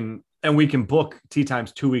you can, and we can book tee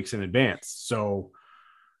times 2 weeks in advance. So,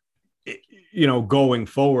 going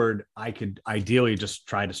forward, I could ideally just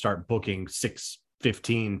try to start booking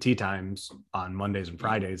 6-15 tee times on Mondays and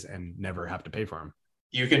Fridays and never have to pay for them.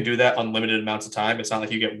 you can do that unlimited amounts of time. It's not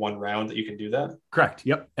like you get one round that you can do that. Correct.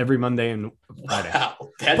 Yep. Every Monday and Friday. Wow,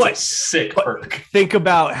 that's a sick perk. Think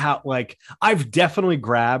about how, like, I've definitely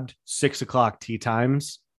grabbed 6 o'clock tee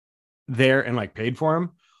times there and like paid for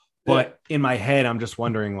them. But in my head, I'm just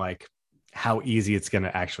wondering like how easy it's going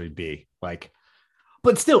to actually be. Like,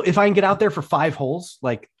 but still, if I can get out there for 5 holes,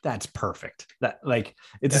 like that's perfect. That like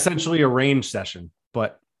it's essentially a range session,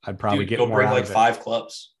 but I'd probably get more bring like 5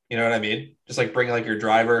 clubs. You know what I mean? Just like bring like your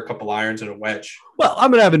driver, a couple irons, and a wedge. Well,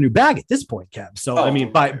 I'm gonna have a new bag at this point, Kev. So I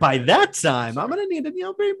mean, by that time, I'm gonna need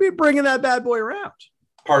to be bringing that bad boy around.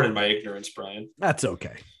 Pardon my ignorance, Brian. That's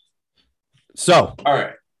okay. So, all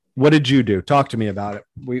right, what did you do? Talk to me about it.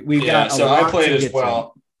 We got. So I played as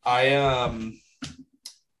well. I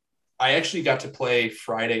actually got to play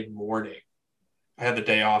Friday morning. I had the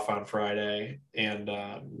day off on Friday, and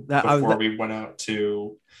we went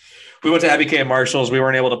to Abbey K and Marshalls. We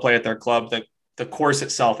weren't able to play at their club. The course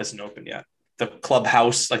itself isn't open yet. The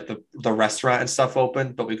clubhouse, like the restaurant and stuff,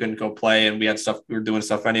 open, but we couldn't go play, and we had stuff. We were doing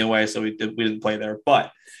stuff anyway, so we didn't play there.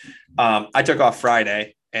 But I took off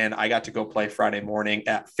Friday, and I got to go play Friday morning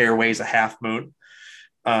at Fairways a Half Moon,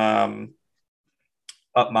 up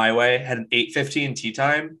my way. Had an 8:15 tee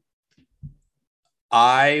time.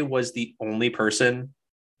 I was the only person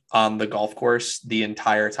on the golf course the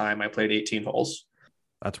entire time I played 18 holes.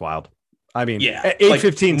 That's wild. I mean,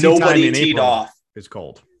 8:15 like, nobody teed off. It's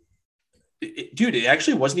cold. Dude, it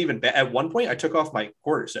actually wasn't even bad. At one point, I took off my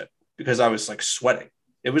quarter zip because I was like sweating.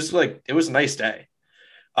 It was a nice day.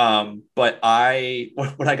 But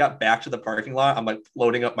when I got back to the parking lot, I'm like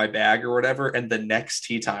loading up my bag or whatever, and the next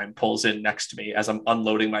tee time pulls in next to me as I'm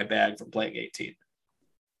unloading my bag from playing 18.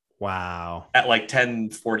 Wow. At like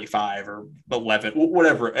 10:45 or 11,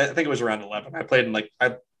 whatever. I think it was around 11. I played in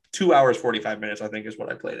 2 hours, 45 minutes, I think is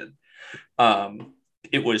what I played in.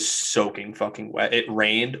 It was soaking fucking wet. It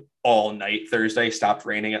rained all night Thursday, stopped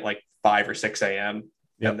raining at like 5 or 6 a.m.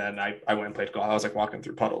 Yep. And then I went and played golf. I was like walking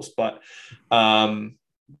through puddles, but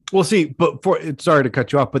well, see, but sorry to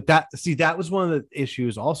cut you off, but that was one of the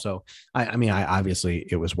issues also. I mean, obviously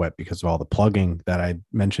it was wet because of all the plugging that I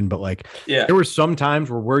mentioned, but like, there were some times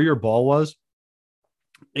where your ball was,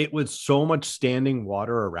 it was so much standing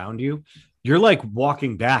water around you. You're like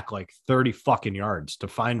walking back like 30 fucking yards to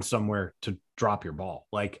find somewhere to drop your ball.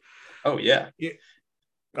 Like, oh yeah.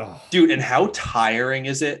 Dude. And how tiring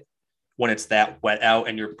is it when it's that wet out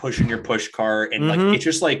and you're pushing your push car and like, it's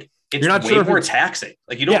just like, it's way more taxing.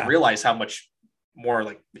 Like you don't realize how much more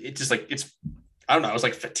like, it's just like, I don't know. I was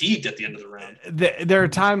like fatigued at the end of the round. There are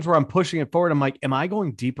times where I'm pushing it forward. I'm like, am I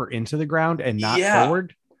going deeper into the ground and not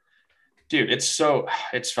forward? Dude, it's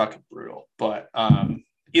fucking brutal. But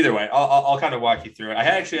either way, I'll kind of walk you through it. I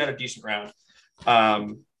actually had a decent round.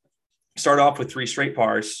 Start off with 3 straight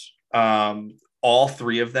pars. All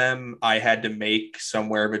 3 of them I had to make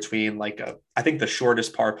somewhere between I think the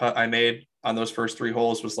shortest par putt I made on those first 3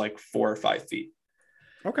 holes was like 4 or 5 feet.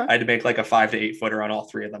 Okay. I had to make like a 5 to 8 footer on all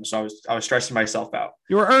 3 of them. So I was stressing myself out.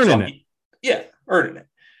 You were earning it. Yeah, earning it.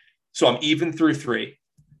 So I'm even through 3,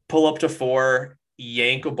 pull up to 4,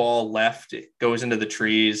 yank a ball left. It goes into the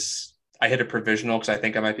trees. I hit a provisional because I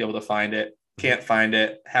think I might be able to find it. Can't find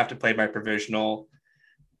it. Have to play my provisional.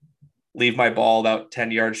 Leave my ball about 10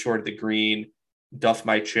 yards short of the green. Duff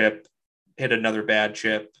my chip. Hit another bad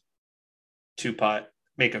chip. 2 putt.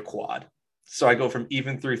 Make a quad. So I go from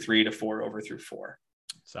even through 3 to 4 over through 4.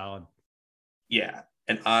 Solid. Yeah.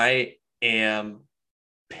 And I am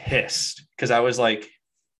pissed because I was like,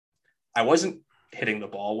 I wasn't hitting the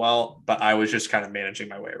ball well, but I was just kind of managing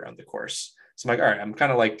my way around the course. So I'm like, all right, I'm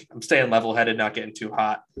kind of like, I'm staying level headed, not getting too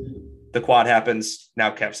hot. The quad happens.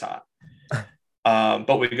 Now Kev's hot.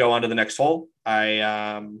 But we go on to the next hole.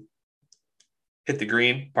 I hit the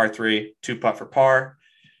green, par 3, 2 putt for par.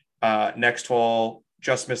 Next hole,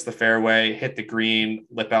 just missed the fairway, hit the green,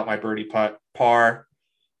 lip out my birdie putt, par.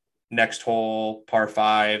 Next hole, par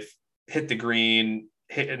 5, hit the green,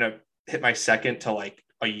 hit my second to like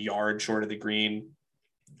a yard short of the green,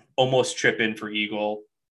 almost chip in for eagle,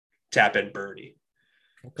 tap in birdie.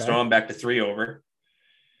 Okay. So I'm back to 3 over.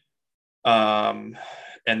 And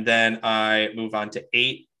then I move on to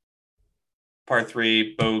 8, par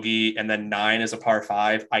 3, bogey, and then 9 is a par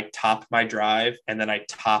 5. I top my drive, and then I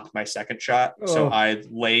top my second shot. Oh. So I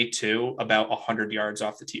lay 2 about 100 yards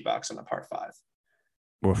off the tee box on the par 5.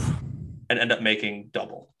 Oof. And end up making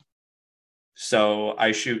double. So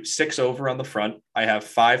I shoot 6 over on the front. I have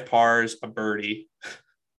 5 pars, a birdie.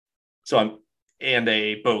 And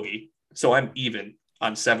a bogey. So I'm even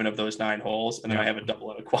on 7 of those 9 holes. And then I have a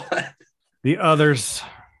double and a quad. The others.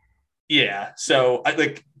 Yeah. So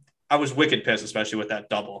I was wicked pissed, especially with that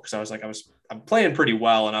double, because I was like, I'm playing pretty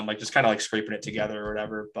well, and I'm like just kind of like scraping it together or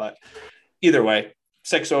whatever. But either way,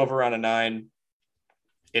 6 over on a 9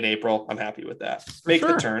 in April. I'm happy with that. Make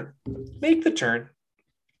the turn.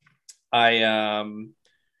 I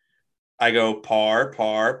go par,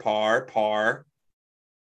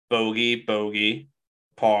 bogey,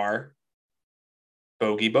 par,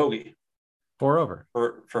 bogey. 4 over.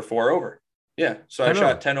 For 4 over. Yeah. So I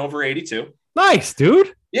shot 10 over 82. Nice,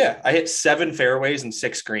 dude. Yeah. I hit 7 fairways and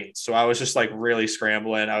 6 greens. So I was just like really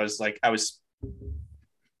scrambling. I was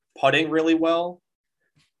putting really well,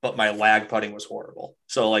 but my lag putting was horrible.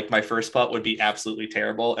 So like my first putt would be absolutely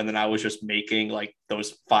terrible. And then I was just making like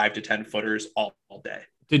those 5 to 10 footers all day.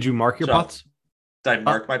 Did you mark your putts? Did I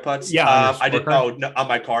mark my putts? Yeah. I did. Oh, no, on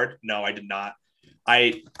my card. No, I did not.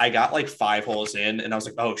 I got like 5 holes in, and I was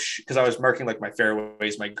like, oh, because I was marking like my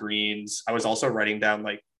fairways, my greens. I was also writing down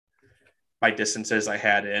like my distances I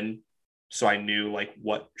had in, so I knew like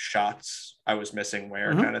what shots I was missing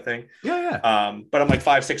where, kind of thing. Yeah. But I'm like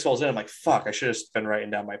 5-6 holes in. I'm like, fuck, I should have been writing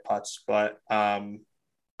down my putts. But I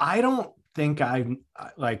don't think I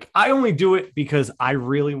only do it because I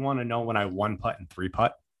really want to know when I 1 putt and 3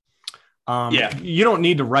 putt. You don't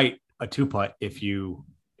need to write a 2 putt if you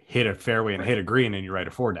hit a fairway and hit a green and you write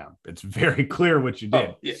a 4 down. It's very clear what you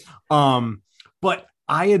did. But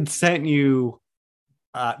I had sent you,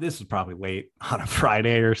 this is probably late on a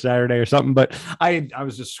Friday or Saturday or something, but I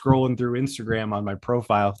was just scrolling through Instagram on my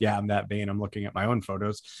profile. Yeah, I'm that vain. I'm looking at my own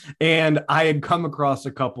photos, and I had come across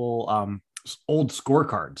a couple old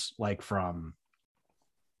scorecards, like from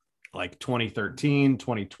like 2013,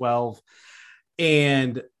 2012.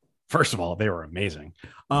 And first of all, they were amazing.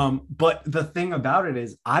 But the thing about it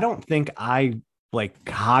is, I don't think I like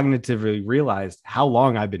cognitively realized how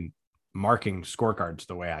long I've been marking scorecards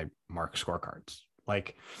the way I mark scorecards.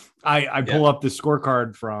 Like I pull up the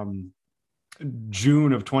scorecard from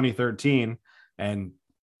June of 2013, and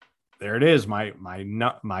there it is. My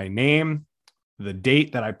name, the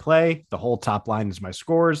date that I play, the whole top line is my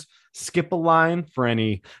scores. Skip a line for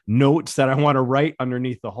any notes that I want to write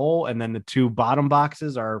underneath the hole. And then the 2 bottom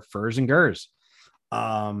boxes are furs and gers.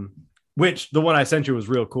 Which the one I sent you was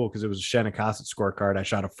real cool because it was a Shannon scorecard. I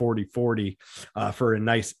shot a 40-40 for a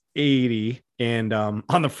nice 80. And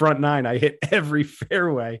on the front 9, I hit every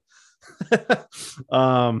fairway. But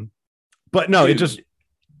no, dude,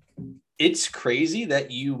 it's crazy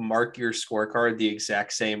that you mark your scorecard the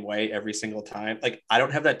exact same way every single time. Like, I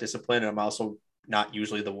don't have that discipline, and I'm also not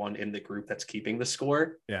usually the one in the group that's keeping the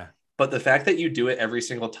score. Yeah. But the fact that you do it every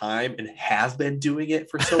single time and have been doing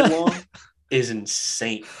it for so long is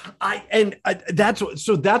insane. That's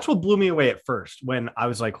what blew me away at first, when I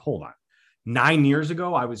was like, hold on. 9 years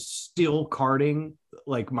ago, I was still carding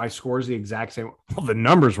like my scores the exact same. Well, the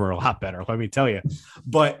numbers were a lot better, let me tell you.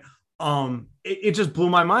 But it just blew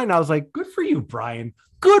my mind. I was like, good for you, Brian.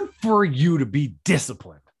 Good for you to be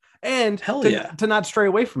disciplined and to not stray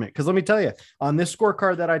away from it. Because let me tell you, on this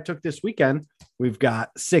scorecard that I took this weekend, we've got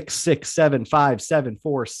 6, 6, 7, 5, 7,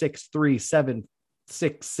 4, 6, 3, 7,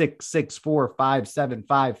 6, 6, 6, 4, 5, 7,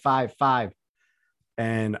 5, 5, 5.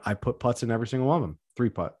 And I put putts in every single one of them. 3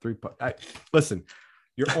 putt. Listen,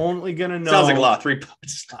 you're only going to know. Sounds like a lot. 3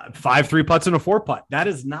 putts. 5 3 putts and a 4 putt. That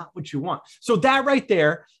is not what you want. So that right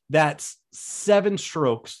there, that's 7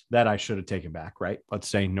 strokes that I should have taken back, right? Let's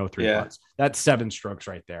say no 3 putts. That's 7 strokes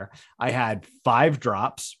right there. I had 5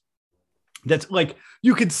 drops. That's like,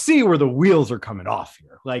 you could see where the wheels are coming off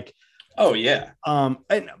here. Like, oh yeah.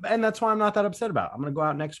 And that's why I'm not that upset about it. I'm going to go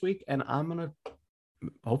out next week and I'm going to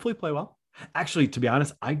hopefully play well. Actually, to be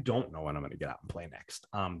honest, I don't know when I'm going to get out and play next.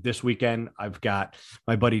 This weekend, I've got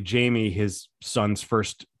my buddy Jamie, his son's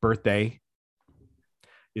first birthday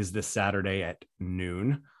is this Saturday at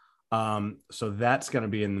noon. So that's going to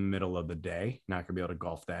be in the middle of the day. Not going to be able to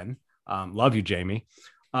golf then. Love you, Jamie.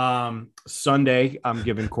 Sunday, I'm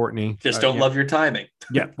giving Courtney. Just don't love your timing.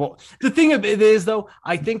 Yeah. Well, the thing of it is, though,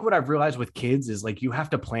 I think what I've realized with kids is like you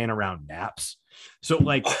have to plan around naps. So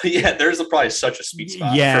like, there's probably such a sweet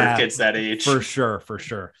spot for kids that age. For sure.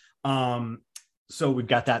 So we've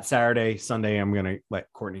got that Saturday. Sunday, I'm going to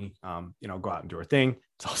let Courtney, go out and do her thing.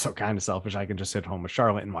 It's also kind of selfish. I can just sit home with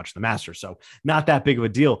Charlotte and watch the Masters. So not that big of a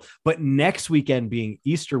deal. But next weekend being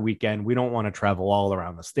Easter weekend, we don't want to travel all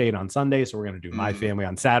around the state on Sunday. So we're going to do my family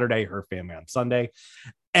on Saturday, her family on Sunday.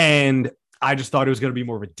 And I just thought it was going to be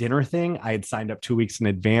more of a dinner thing. I had signed up 2 weeks in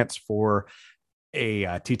advance for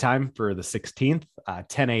a tea time for the 16th,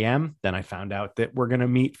 10 a.m. Then I found out that we're going to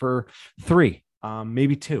meet for 3,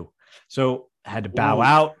 maybe 2. So had to bow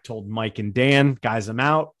out, told Mike and Dan, guys, I'm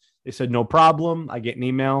out. They said, no problem. I get an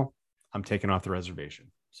email. I'm taking off the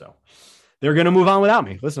reservation. So they're going to move on without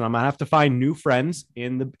me. Listen, I'm going to have to find new friends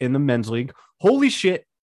in the men's league. Holy shit.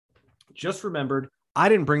 Just remembered, I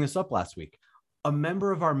didn't bring this up last week. A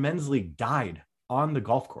member of our men's league died on the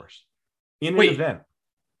golf course in an event.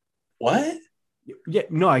 What? Yeah,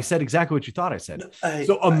 no, I said exactly what you thought I said.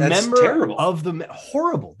 So a member of the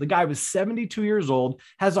horrible. The guy was 72 years old,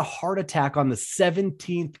 has a heart attack on the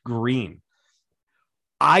 17th green.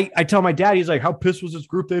 I tell my dad, he's like, how pissed was this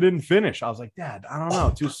group they didn't finish? I was like, Dad, I don't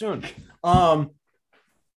know, too soon.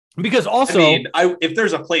 Because also, if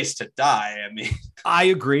there's a place to die, I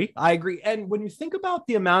agree. And when you think about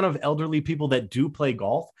the amount of elderly people that do play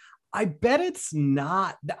golf, I bet it's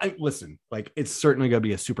not. Listen, like it's certainly going to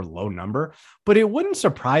be a super low number, but it wouldn't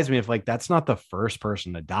surprise me if like that's not the first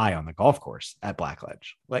person to die on the golf course at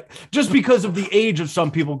Blackledge. Like just because of the age of some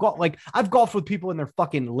people. Like I've golfed with people in their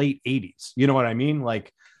fucking late 80s. You know what I mean?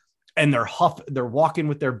 Like, and they're walking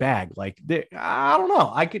with their bag. Like I don't know.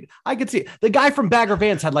 I could see it. The guy from Bagger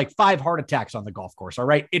Vance had like 5 heart attacks on the golf course. All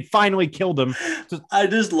right, it finally killed him. I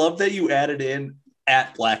just love that you added in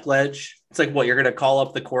at Blackledge. It's like, what, you're going to call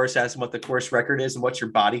up the course, ask them what the course record is and what's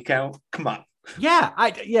your body count? Come on.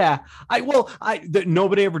 Nobody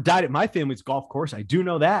ever died at my family's golf course. I do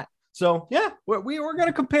know that. So yeah, we're going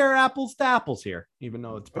to compare apples to apples here, even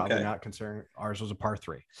though it's probably not concerning. Ours was a par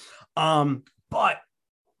 3. But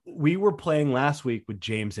we were playing last week with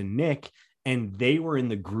James and Nick, and they were in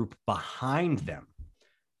the group behind them.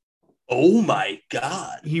 Oh my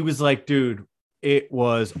God. He was like, dude, it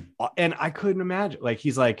was, and I couldn't imagine. Like,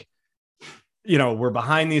 he's like, you know, we're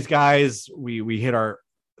behind these guys. We hit our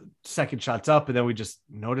second shots up, and then we just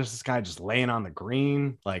noticed this guy just laying on the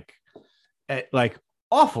green, like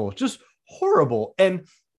awful, just horrible. And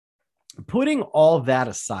putting all that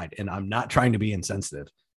aside, and I'm not trying to be insensitive,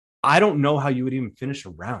 I don't know how you would even finish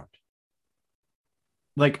a round.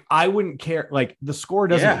 Like, I wouldn't care. Like, the score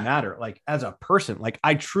doesn't matter. Like, as a person, like,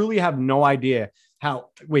 I truly have no idea how.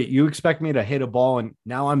 Wait, you expect me to hit a ball and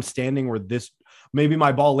now I'm standing where maybe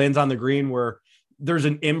my ball lands on the green where there's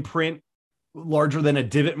an imprint larger than a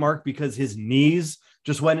divot mark because his knees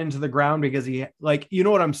just went into the ground because he, like, you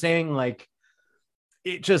know what I'm saying? Like,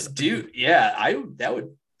 it just, dude. Yeah.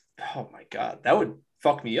 Oh my God, that would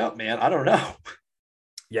fuck me up, man. I don't know.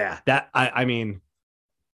 Yeah. I mean,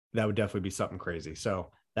 that would definitely be something crazy.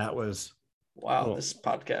 So that was, wow. This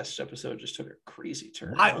podcast episode just took a crazy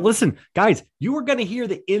turn. Listen, guys, you were going to hear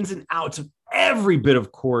the ins and outs of every bit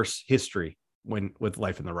of course history with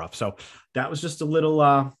Life in the Rough. So that was just a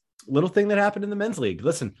little thing that happened in the men's league.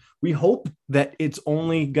 Listen, we hope that it's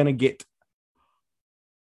only going to get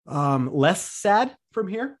less sad from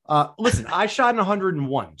here. Listen, I shot in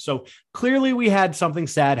 101. So clearly we had something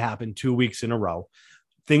sad happen 2 weeks in a row.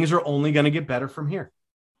 Things are only going to get better from here.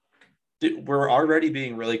 Dude, we're already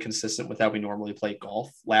being really consistent with how we normally play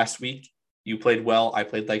golf. Last week, you played well. I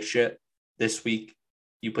played like shit. This week,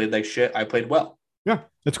 you played like shit. I played well. Yeah,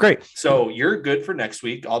 that's great. So you're good for next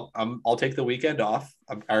week. I'll take the weekend off.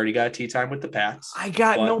 I already got a tee time with the Pats. I've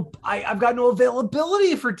got no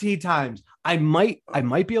availability for tee times. I might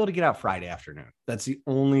be able to get out Friday afternoon. That's the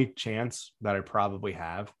only chance that I probably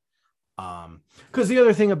have. Because the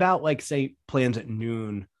other thing about, like, say, plans at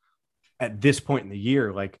noon at this point in the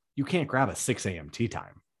year, like, you can't grab a 6 a.m. tee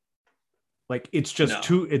time. Like, it's just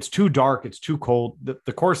too dark. It's too cold.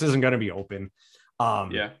 The course isn't going to be open.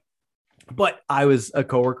 But a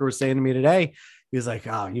coworker was saying to me today, he was like,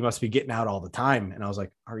 oh, you must be getting out all the time. And I was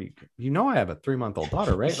like, are you, I have a 3-month-old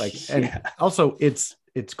daughter, right? Like, and also it's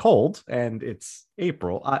cold and it's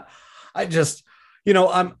April. I just,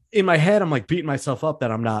 I'm in my head, I'm like beating myself up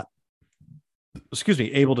that I'm not,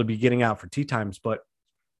 able to be getting out for tee times, but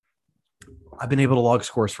I've been able to log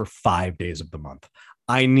scores for 5 days of the month.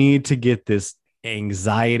 I need to get this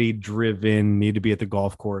anxiety driven, need to be at the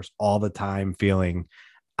golf course all the time feeling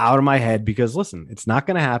out of my head, because listen, it's not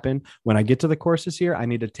going to happen. When I get to the course this year, I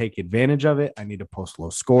need to take advantage of it. I need to post low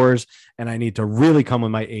scores, and I need to really come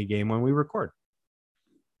with my A game when we record.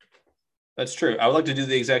 That's true. I would like to do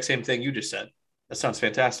the exact same thing you just said. That sounds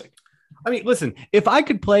fantastic. I mean, listen, if I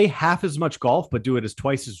could play half as much golf, but do it as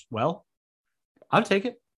twice as well, I'd take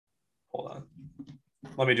it. Hold on.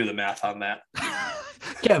 Let me do the math on that.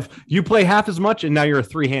 Kev, you play half as much and now you're a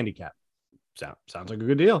 3 handicap. Sounds like a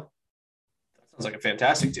good deal. Sounds like a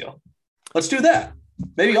fantastic deal. Let's do that.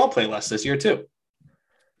 Maybe I'll play less this year too.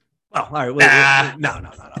 Oh, all right. Wait. No.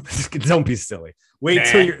 Don't be silly.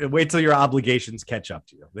 Wait till your obligations catch up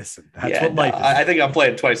to you. Listen, that's what life is. I think I'm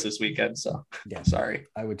playing twice this weekend, so yeah, sorry.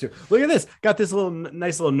 I would too. Look at this. Got this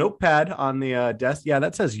nice little notepad on the desk. Yeah,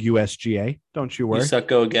 that says USGA. Don't you worry. You suck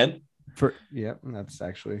go again. That's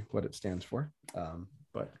actually what it stands for.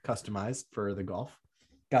 But customized for the golf.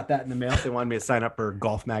 Got that in the mail. They wanted me to sign up for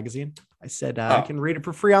Golf Magazine. I said, I can read it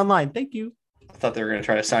for free online. Thank you. I thought they were going to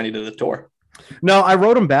try to sign you to the tour. No, I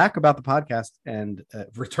wrote them back about the podcast and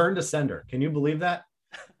return to sender. Can you believe that?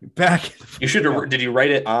 Back. You should have. Did you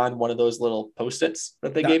write it on one of those little Post-its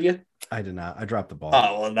that they gave you? I did not. I dropped the ball.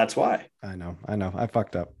 Oh, well, that's why. I know. I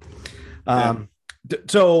fucked up.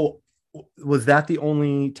 So was that the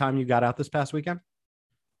only time you got out this past weekend?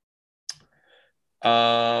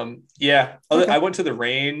 Yeah. Okay. I went to the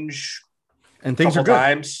range and things are good.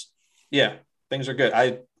 Times. Yeah, things are good. I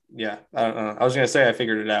don't know. I was going to say I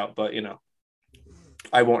figured it out, but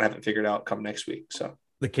I won't have it figured out come next week. So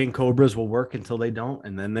the King Cobras will work until they don't,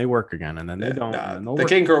 and then they work again, and then they don't. The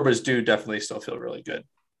King Cobras do definitely still feel really good.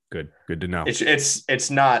 Good to know.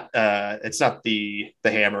 It's not the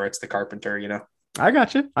hammer, it's the carpenter. I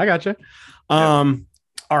got you. All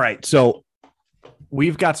right, so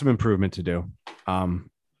we've got some improvement to do.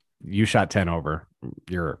 You shot 10 over.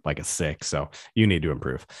 You're like a 6, so you need to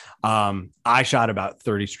improve. I shot about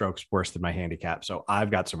 30 strokes worse than my handicap, so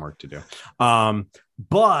I've got some work to do.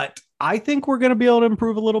 But I think we're going to be able to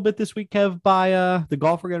improve a little bit this week, Kev, by the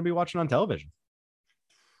golf we're going to be watching on television.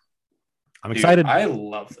 I'm excited. I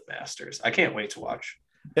love the Masters. I can't wait to watch.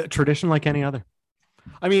 Tradition like any other.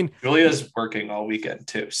 I mean, Julia's working all weekend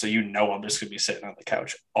too, so I'm just going to be sitting on the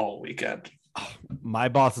couch all weekend. My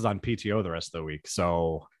boss is on PTO the rest of the week,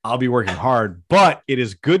 so I'll be working hard, but it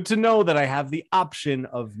is good to know that I have the option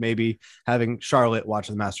of maybe having Charlotte watch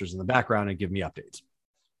the Masters in the background and give me updates.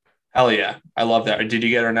 Hell yeah. I love that. Did you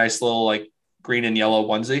get her nice little like green and yellow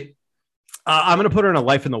onesie? I'm going to put her in a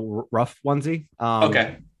Life in the Rough onesie.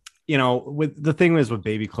 Okay. With the thing is with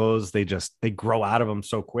baby clothes, they grow out of them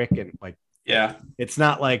so quick. And like, yeah, it's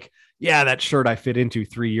not like, that shirt I fit into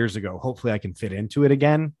 3 years ago. Hopefully I can fit into it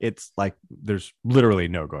again. It's like, there's literally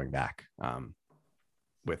no going back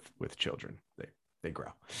with children. They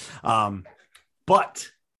grow. But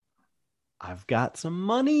I've got some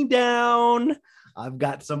money down. On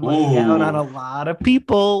a lot of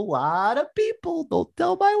people. Don't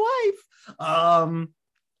tell my wife.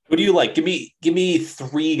 Who do you like? Give me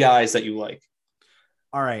 3 guys that you like.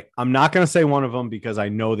 All right. I'm not going to say one of them because I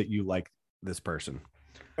know that you like this person.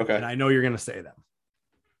 Okay. And I know you're going to say them.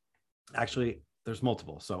 Actually, there's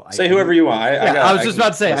multiple. So say whoever you want. I was just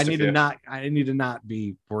about to say, I need to not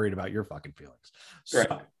be worried about your fucking feelings. Right.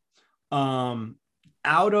 So,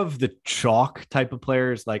 out of the chalk type of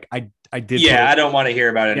players, like I did. Yeah, I don't want to hear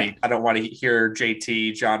about any. Yeah. I don't want to hear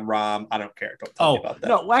JT, John Rahm. I don't care. Don't tell me about that.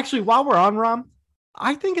 No, actually, while we're on Rahm,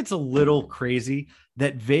 I think it's a little crazy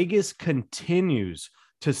that Vegas continues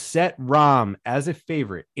to set Rahm as a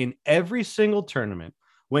favorite in every single tournament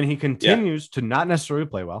when he continues to not necessarily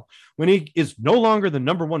play well, when he is no longer the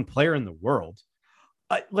number 1 player in the world.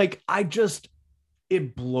 It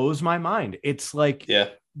blows my mind. It's like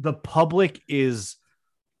the public is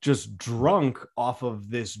just drunk off of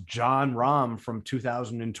this John Rahm from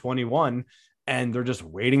 2021, and they're just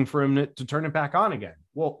waiting for him to turn it back on again.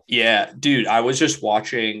 Well, yeah, dude, I was just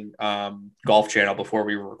watching Golf Channel before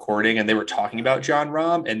we were recording, and they were talking about John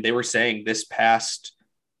Rahm, and they were saying this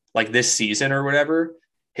season or whatever,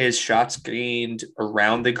 his shots gained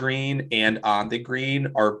around the green and on the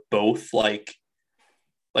green are both like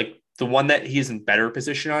the one that he's in better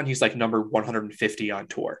position on. He's like number 150 on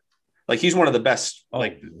tour. Like he's one of the best,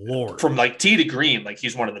 from like tee to green, like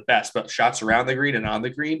he's one of the best, but shots around the green and on the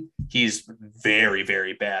green, he's very,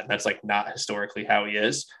 very bad. That's like not historically how he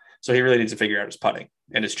is. So he really needs to figure out his putting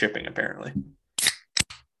and his chipping, apparently.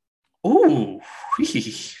 Ooh.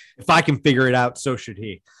 If I can figure it out, so should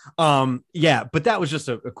he. But that was just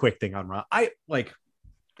a quick thing on Ron. I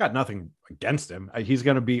got nothing against him. He's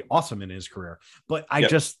going to be awesome in his career, but I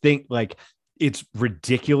just think like it's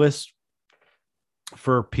ridiculous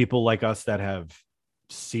for people like us that have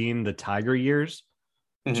seen the Tiger years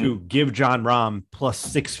to give John Rahm plus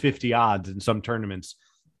 650 odds in some tournaments,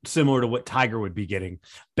 similar to what Tiger would be getting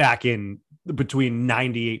back in between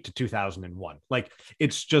 98 to 2001. Like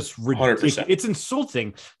it's just ridiculous. 100%. It's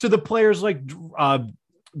insulting to the players like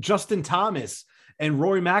Justin Thomas and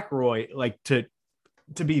Rory McIlroy, like to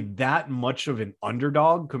be that much of an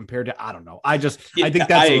underdog compared to, I don't know. I think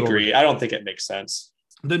that's, I agree. I don't think it makes sense.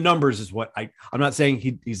 The numbers is what I'm not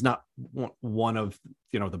saying he's not one of,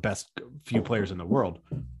 the best few players in the world.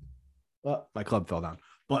 Well, my club fell down.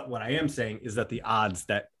 But what I am saying is that the odds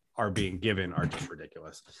that are being given are just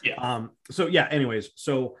ridiculous. Yeah. Anyways,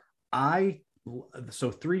 so 3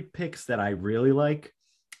 picks that I really like,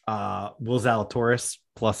 Will Zalatoris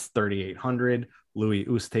plus 3,800, Louis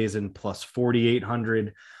Oosthuizen plus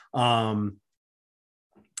 4,800. And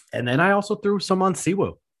then I also threw some on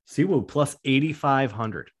Siwoo plus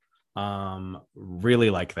 8,500. Really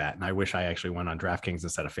like that. And I wish I actually went on DraftKings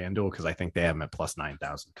instead of FanDuel because I think they have him at plus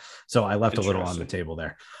 9,000. So I left a little on the table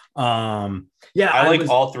there. Yeah, I like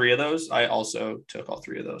all three of those. I also took all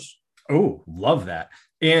three of those. Oh, love that.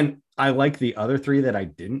 And I like the other three that I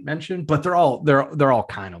didn't mention, but they're all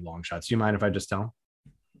kind of long shots. Do you mind if I just tell them?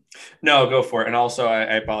 No, go for it. And also,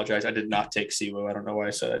 I apologize. I did not take Siwoo. I don't know why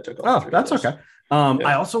I said I took all three. That's okay. Yeah.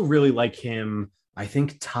 I also really like him. I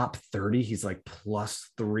think top 30, he's like plus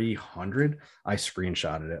 300. I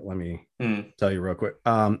screenshotted it. Let me tell you real quick.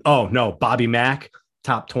 Oh, no, Bobby Mack,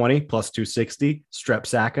 top 20 plus 260. Strep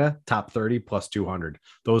Saka, top 30 plus 200.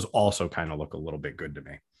 Those also kind of look a little bit good to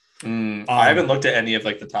me. I haven't looked at any of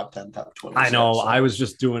like the top 10, top 20. I know. So. I was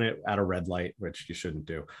just doing it at a red light, which you shouldn't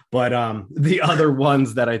do. But the other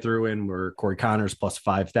ones that I threw in were Corey Connors plus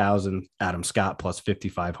 5,000, Adam Scott plus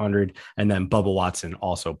 5,500, and then Bubba Watson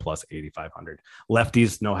also plus 8,500.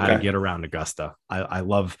 Lefties know how to get around Augusta. I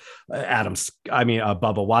love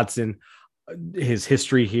Bubba Watson. His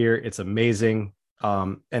history here, it's amazing.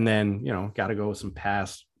 And then, got to go with some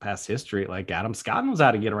past history. Like Adam Scott knows how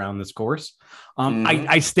to get around this course.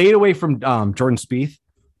 I stayed away from Jordan Spieth.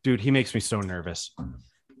 Dude, he makes me so nervous.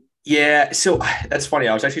 Yeah, so that's funny.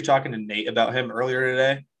 I was actually talking to Nate about him earlier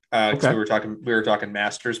today. We were talking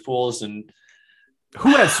Masters pools. And who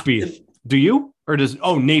has Spieth? Do you? Or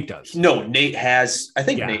Nate does? No, Nate has. I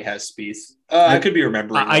think Nate has Spieth. I could be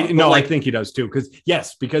remembering. I think he does too.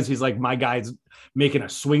 Because he's like, my guy's making a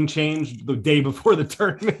swing change the day before the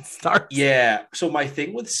tournament starts. Yeah. So my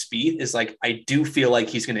thing with Spieth is like, I do feel like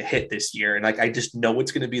he's going to hit this year. And like, I just know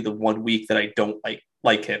it's going to be the 1 week that I don't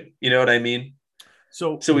like him. You know what I mean?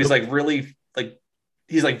 So he's like really like,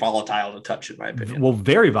 he's like volatile to touch in my opinion. Well,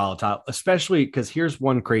 very volatile, especially because here's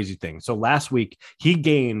one crazy thing. So last week he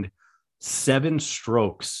gained 7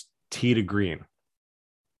 strokes tee to green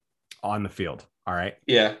on the field. All right.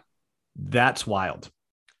 Yeah. That's wild.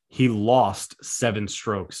 He lost 7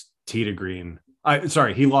 strokes tee to green.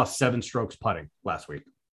 He lost 7 strokes putting last week.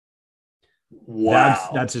 Wow.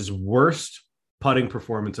 That's his worst putting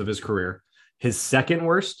performance of his career. His second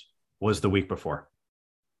worst was the week before.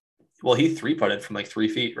 Well, he 3-putted from like 3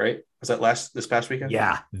 feet, right? Was that this past weekend?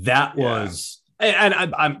 Yeah, that was. And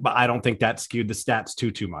I don't think that skewed the stats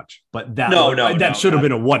too much, but that should have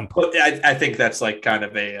been a 1 putt. I think that's like kind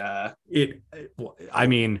of a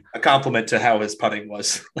compliment to how his putting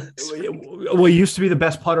was. Well, he used to be the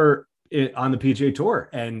best putter on the PGA Tour,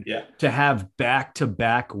 and to have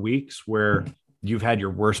back-to-back weeks where you've had your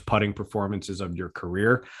worst putting performances of your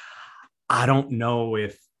career, I don't know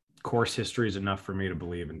if course history is enough for me to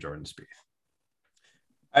believe in Jordan Spieth.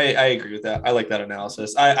 I agree with that. I like that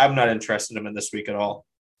analysis. I'm not interested in him in this week at all.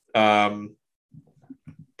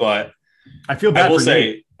 But I feel bad for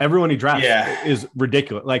Nate. Everyone he drafts is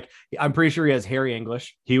ridiculous. Like, I'm pretty sure he has Harry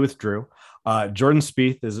English. He withdrew. Jordan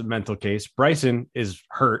Spieth is a mental case. Bryson is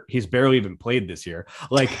hurt. He's barely even played this year.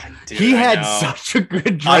 Like, dude, he had such a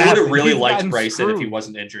good draft. I would have really liked Bryson if he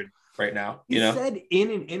wasn't injured right now. He said in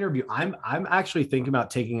an interview, I'm actually thinking about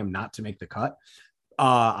taking him not to make the cut.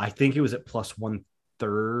 I think it was at plus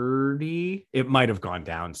 130. It might have gone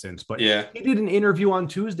down since, but he did an interview on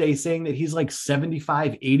Tuesday saying that he's like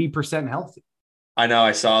 75-80% healthy. I know,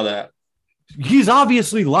 I saw that. He's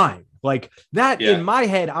obviously lying like that. In my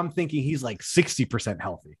head, I'm thinking he's like 60%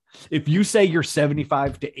 healthy. If you say you're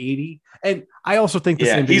 75 to 80, and I also think the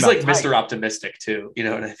same thing he's like Tiger. Mr. Optimistic too, you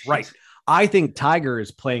know what I mean? Right. I think Tiger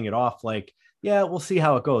is playing it off like, we'll see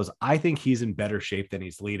how it goes. I think he's in better shape than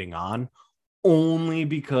he's leading on. Only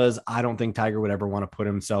because I don't think Tiger would ever want to put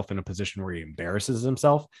himself in a position where he embarrasses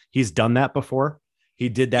himself. He's done that before. He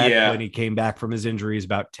did that when he came back from his injuries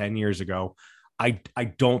about 10 years ago. I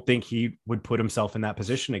don't think he would put himself in that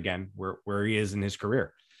position again where he is in his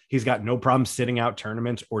career. He's got no problem sitting out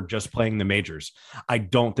tournaments or just playing the majors. I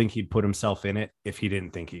don't think he'd put himself in it if he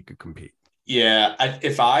didn't think he could compete. Yeah.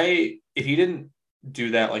 If he didn't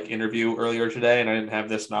do that like interview earlier today and I didn't have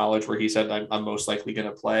this knowledge where he said I'm most likely going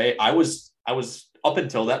to play, I was up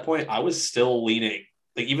until that point, I was still leaning,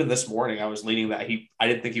 like even this morning, I was leaning that I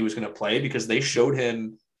didn't think he was going to play because they showed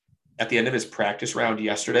him at the end of his practice round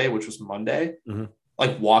yesterday, which was Monday,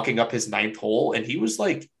 like walking up his 9th hole. And he was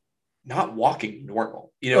like not walking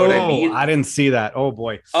normal. You know what I mean? I didn't see that. Oh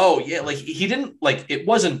boy. Oh yeah. Like he didn't like, it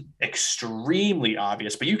wasn't extremely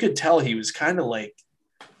obvious, but you could tell he was kind of like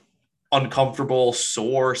uncomfortable,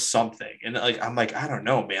 sore, something. And like, I'm like, I don't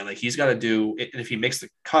know, man, like he's got to do it. And if he makes the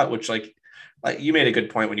cut, which like you made a good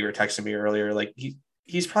point when you were texting me earlier, like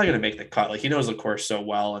he's probably going to make the cut. Like he knows the course so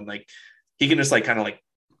well. And like, he can just like, kind of like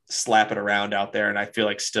slap it around out there. And I feel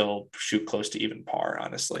like still shoot close to even par,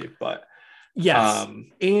 honestly. But yes.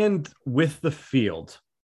 And with the field,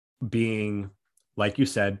 being, like you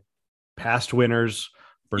said, past winners,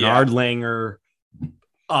 Bernard Langer,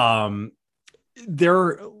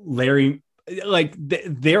 there Larry, like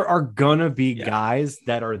there are gonna be guys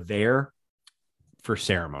that are there for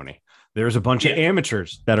ceremony. There's a bunch of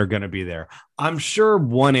amateurs that are going to be there. I'm sure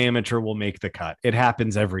one amateur will make the cut. It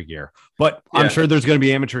happens every year, but I'm sure there's going to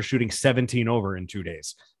be amateurs shooting 17 over in 2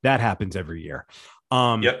 days. That happens every year.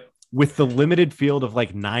 With the limited field of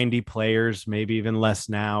like 90 players, maybe even less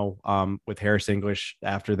now, with Harris English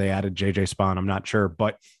after they added JJ Spawn, I'm not sure,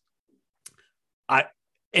 but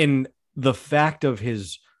in the fact of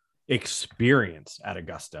his experience at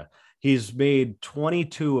Augusta, he's made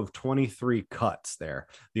 22 of 23 cuts there.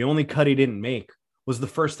 The only cut he didn't make was the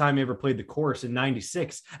first time he ever played the course in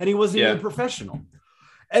 96, and he wasn't even a professional.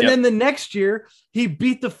 And then the next year, he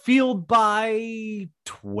beat the field by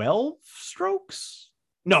 12 strokes.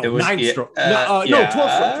 No, 9 strokes.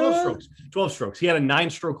 12 strokes. He had a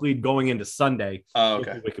 9-stroke lead going into Sunday. Oh,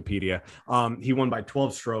 okay. Wikipedia. He won by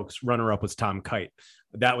 12 strokes. Runner-up was Tom Kite.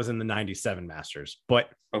 That was in the 97 Masters. But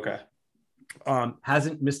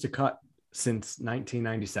hasn't missed a cut since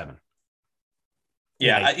 1997.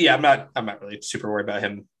 I'm not really super worried about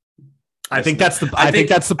him. I think that's the play of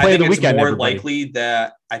the weekend.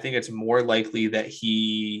 I think it's more likely that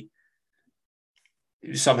he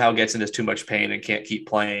somehow gets into too much pain and can't keep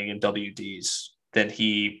playing in WDs than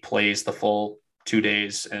he plays the full 2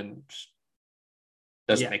 days and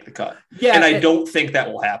doesn't make the cut. And I don't think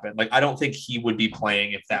that will happen. Like, I don't think he would be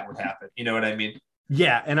playing if that would happen. You know what I mean?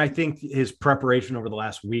 Yeah, and I think his preparation over the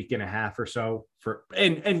last week and a half or so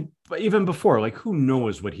and even before, like, who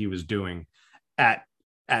knows what he was doing at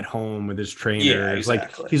home with his trainers. Yeah,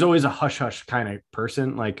 exactly. Like, he's always a hush-hush kind of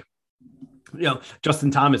person. Like, you know, Justin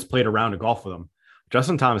Thomas played a round of golf with him.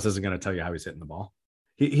 Justin Thomas isn't going to tell you how he's hitting the ball.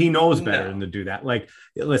 He knows better than to do that. Like,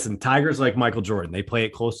 listen, Tigers like Michael Jordan, they play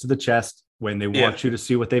it close to the chest. When they want you to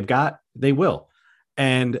see what they've got, they will.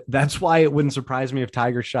 And that's why it wouldn't surprise me if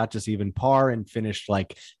Tiger shot just even par and finished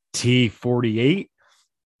like T48,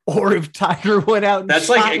 or if Tiger went out and that's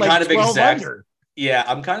shot like kind of exact. Under. Yeah,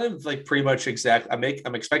 I'm kind of like pretty much exact. I'm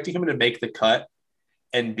expecting him to make the cut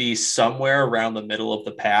and be somewhere around the middle of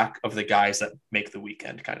the pack of the guys that make the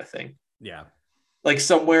weekend kind of thing. Yeah. Like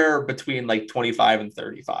somewhere between like 25 and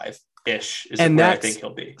 35 ish is where I think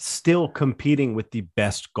he'll be. Still competing with the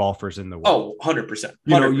best golfers in the world. Oh, 100%.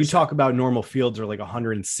 You know, you talk about normal fields are like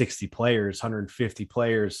 160 players, 150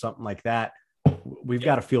 players, something like that. We've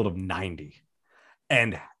got a field of 90.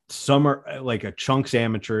 And some are like a chunk's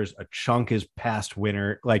amateurs, a chunk is past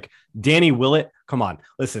winner. Like Danny Willett, come on,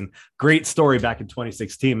 listen, great story back in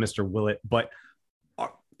 2016, Mr. Willett, but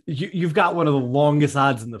you've got one of the longest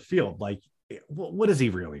odds in the field. Like, what is he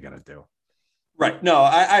really going to do? Right. No,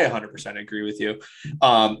 I 100% agree with you.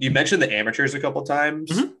 You mentioned the amateurs a couple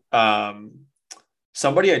times. Mm-hmm.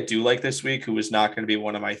 Somebody I do like this week who is not going to be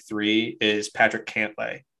one of my three is Patrick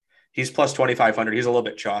Cantlay. He's plus 2,500. He's a little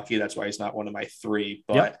bit chalky. That's why he's not one of my three.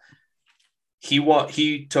 But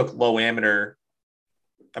he took low amateur.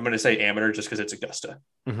 I'm going to say amateur just because it's Augusta.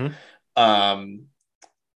 Mm-hmm.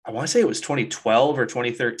 I want to say it was 2012 or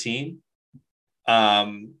 2013.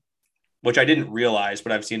 Which I didn't realize,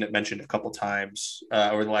 but I've seen it mentioned a couple times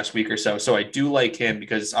over the last week or so. So I do like him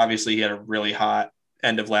because obviously he had a really hot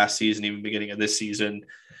end of last season, even beginning of this season.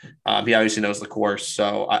 He obviously knows the course,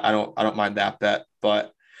 so I don't mind that bet.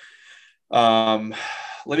 But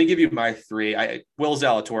let me give you my three. Will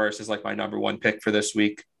Zalatoris is like my number one pick for this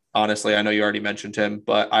week. Honestly, I know you already mentioned him,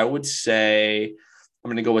 but I would say I'm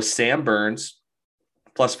going to go with Sam Burns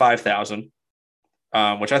plus 5,000.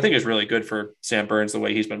 Which I think is really good for Sam Burns, the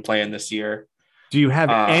way he's been playing this year. Do you have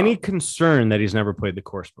any concern that he's never played the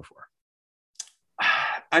course before?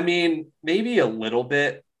 I mean, maybe a little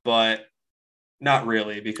bit, but not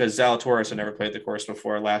really, because Zalatoris had never played the course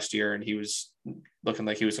before last year, and he was looking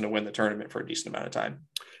like he was going to win the tournament for a decent amount of time.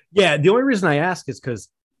 Yeah, the only reason I ask is because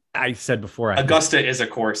I said before, Augusta is a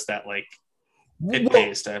course that it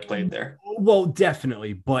pays to have played there. Well,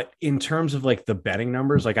 definitely, but in terms of like the betting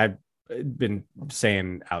numbers, like I've been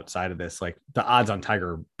saying outside of this, like the odds on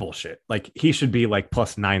Tiger are bullshit. Like he should be like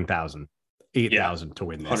plus 9,000, 8,000 to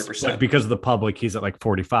win this. 100%. But because of the public, he's at like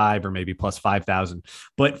 45 or maybe plus 5,000.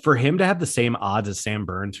 But for him to have the same odds as Sam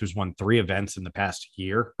Burns, who's won 3 events in the past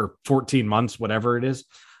year or 14 months, whatever it is,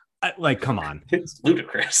 come on. It's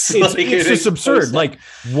ludicrous. It's just absurd. So like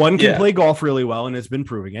one can play golf really well and has been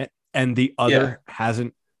proving it, and the other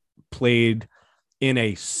hasn't played in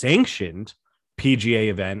a sanctioned PGA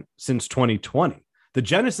event since 2020. The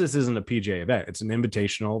Genesis isn't a PGA event. It's an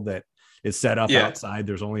invitational that is set up outside.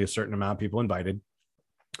 There's only a certain amount of people invited.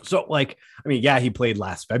 So like, I mean, he played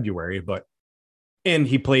last February, but And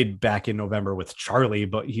he played back in November with Charlie,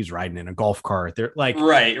 but he's riding in a golf cart. They're like,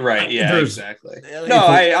 right. Yeah, exactly. No,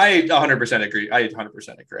 I 100% agree. I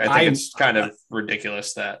 100% agree. I think it's kind of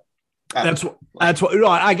ridiculous that. That's what. No,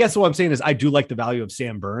 I guess what I'm saying is I do like the value of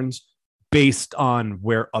Sam Burns based on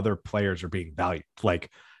where other players are being valued.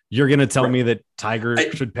 Like, you're going to tell me that Tiger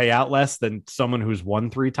should pay out less than someone who's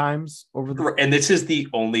won 3 times over the. And this is the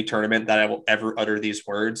only tournament that I will ever utter these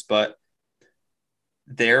words, but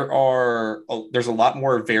there's a lot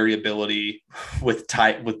more variability with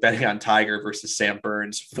betting on Tiger versus Sam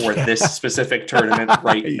Burns for this specific tournament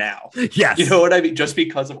right now. Yes. You know what I mean? Just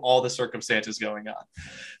because of all the circumstances going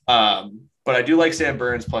on. But I do like Sam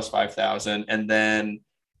Burns plus 5,000. And then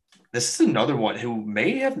this is another one who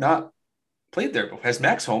may have not played there before. Has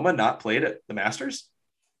Max Homa not played at the Masters?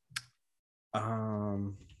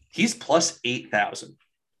 He's plus 8,000,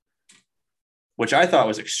 which I thought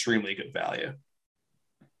was extremely good value.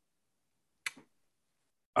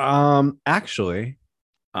 Actually,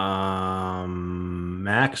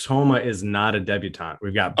 Max Homa is not a debutant.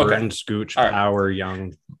 We've got Burton, Scooch, Power,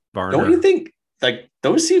 Young, Varner. Don't you think like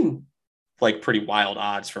those seem like pretty wild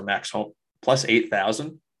odds for Max Homa plus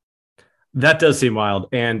 8,000? That does seem wild.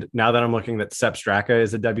 And now that I'm looking that Sepp Straka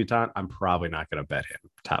is a debutant, I'm probably not going to bet him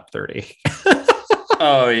top 30.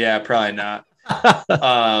 Oh yeah, probably not.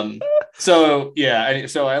 So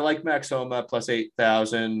I like Max Homa plus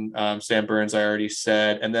 8,000. Sam Burns, I already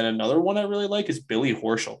said. And then another one I really like is Billy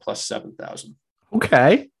Horschel plus 7,000.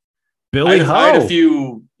 Okay. I had a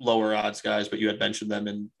few lower odds guys, but you had mentioned them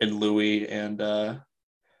in Louis and Will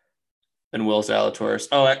Zalatoris.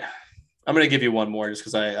 I'm going to give you one more just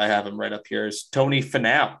because I have him right up here. Is Tony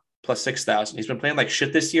Finau plus 6,000. He's been playing like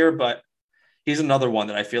shit this year, but he's another one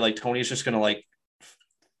that I feel like Tony's just going to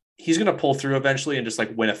he's going to pull through eventually and just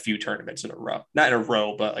like win a few tournaments in a row. Not in a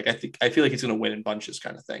row, but like I feel like he's going to win in bunches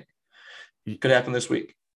kind of thing. Could happen this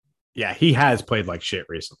week. Yeah, he has played like shit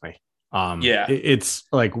recently. It's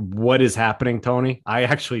like, what is happening, Tony? I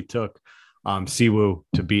actually took Siwoo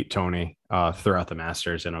to beat Tony throughout the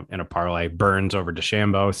Masters in a parlay. Burns over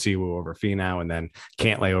DeChambeau, Siwoo over Finau, and then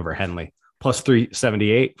Cantlay over Henley. Plus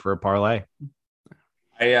 378 for a parlay.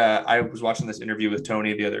 I was watching this interview with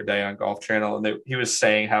Tony the other day on Golf Channel, and he was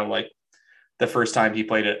saying how like the first time he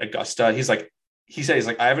played at Augusta, he says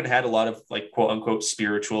I haven't had a lot of like quote unquote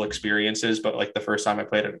spiritual experiences, but like the first time I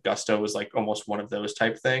played at Augusta was like almost one of those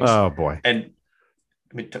type things. Oh boy! And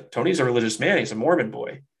I mean, Tony's a religious man; he's a Mormon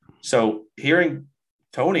boy. So hearing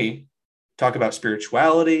Tony talk about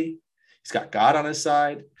spirituality, he's got God on his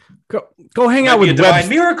side. Go hang out with a divine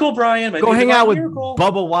miracle, Brian. Go hang out with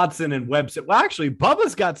Bubba Watson and Webb. Well, actually,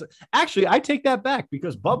 Bubba's got. Actually, I take that back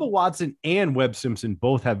because Bubba Watson and Webb Simpson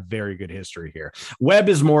both have very good history here. Webb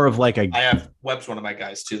is more of like Webb's one of my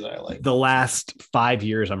guys too that I like. The last 5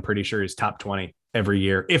 years, I'm pretty sure he's top 20 every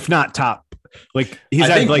year, if not top. Like he's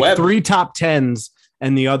had like Webb, 3 top 10s,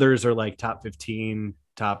 and the others are like top 15,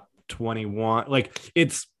 top 21. Like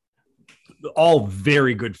it's all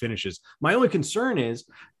very good finishes. My only concern is,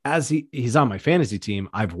 as he's on my fantasy team,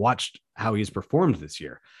 I've watched how he's performed this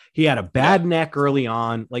year. He had a bad neck early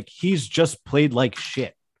on. Like he's just played like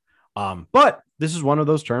shit. But this is one of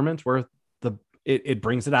those tournaments where it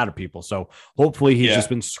brings it out of people. So hopefully he's just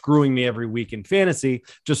been screwing me every week in fantasy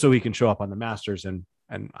just so he can show up on the Masters. And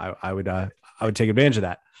I would take advantage of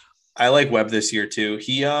that. I like Webb this year too.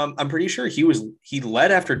 I'm pretty sure he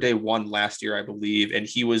led after day 1 last year, I believe. And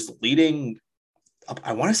he was leading up.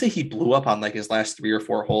 I want to say he blew up on like his last 3 or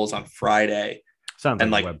 4 holes on Friday. Sounds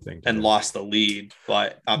like a Webb thing and lost the lead,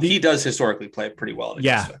 but he does historically play pretty well.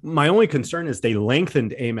 My only concern is they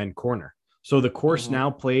lengthened Amen Corner. So the course now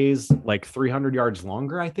plays like 300 yards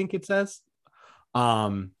longer, I think it says.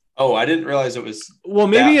 I didn't realize it was. Well,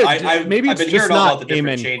 maybe maybe I've it's been just hearing all not about the different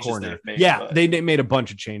Amen changes Corner. they've made. Yeah, they made a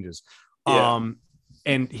bunch of changes. And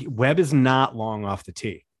Webb is not long off the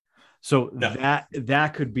tee, so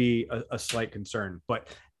that could be a slight concern. But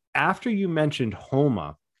after you mentioned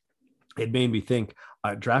Homa, it made me think.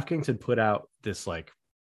 DraftKings had put out this like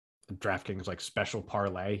DraftKings like special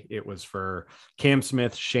parlay. It was for Cam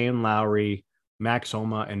Smith, Shane Lowry, Max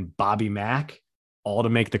Homa, and Bobby Mack, all to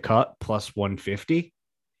make the cut plus 150.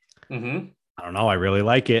 Mm-hmm. I don't know. I really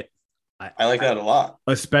like it. I like that a lot,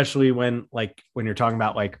 especially when you're talking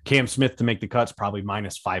about like Cam Smith to make the cuts, probably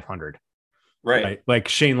minus 500, right? Like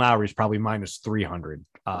Shane Lowry's probably minus 300.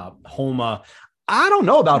 Homa, I don't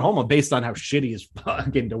know about Homa based on how shitty his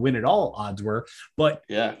fucking to win it all odds were, but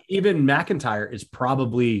even McIntyre is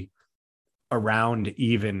probably around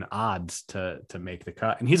even odds to make the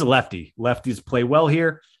cut, and he's a lefty. Lefties play well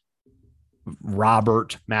here.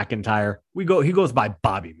 Robert McIntyre. He goes by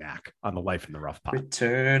Bobby Mack on the Life in the Rough pod.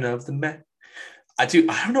 Return of the Mac. I do.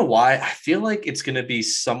 I don't know why. I feel like it's going to be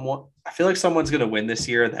someone. I feel like someone's going to win this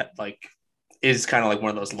year that like is kind of like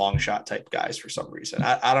one of those long shot type guys for some reason.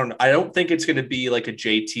 I don't. I don't think it's going to be like a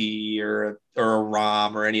JT or a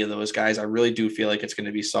Rom or any of those guys. I really do feel like it's going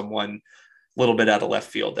to be someone a little bit out of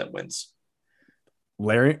left field that wins.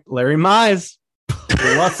 Larry Mize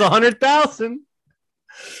lost 100,000.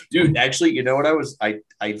 Dude, actually, you know what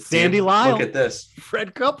I Sandy Lyle. Look at this.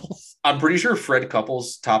 Fred Couples. I'm pretty sure Fred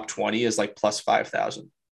Couples top 20 is like plus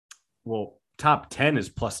 5,000. Well, top 10 is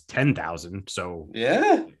plus 10,000. So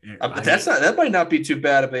yeah, that might not be too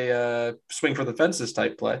bad of a swing for the fences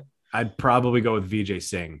type play. I'd probably go with Vijay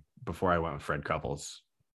Singh before I went with Fred Couples.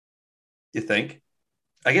 You think?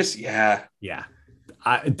 I guess, yeah. Yeah,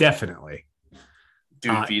 definitely.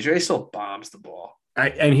 Dude, Vijay still bombs the ball.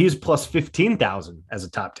 And he's plus 15,000 as a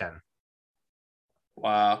top 10.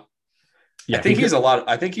 Wow. Yeah, I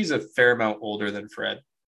think he's a fair amount older than Fred.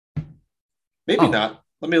 Maybe not.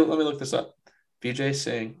 Let me look this up. Vijay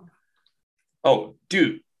Singh. Oh,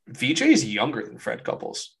 dude, Vijay's younger than Fred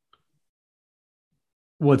Couples.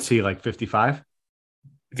 What's he, like 55?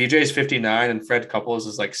 Vijay's 59 and Fred Couples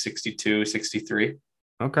is like 62, 63.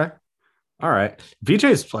 Okay. All right.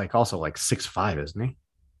 Vijay's like also like 6'5", isn't he?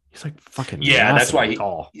 He's like fucking that's why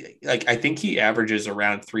tall. Like I think he averages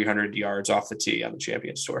around 300 yards off the tee on the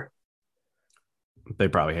Champions Tour. They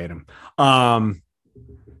probably hate him. God,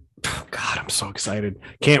 I'm so excited.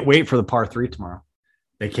 Can't wait for the par 3 tomorrow.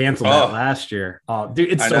 They canceled that last year. Oh,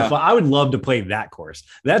 dude, it's so fun. I would love to play that course.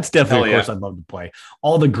 That's definitely a course I'd love to play.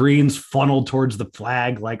 All the greens funneled towards the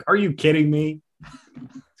flag. Like, are you kidding me?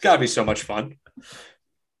 It's got to be so much fun.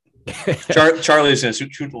 Charlie's going to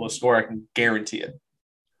shoot the score. I can guarantee it.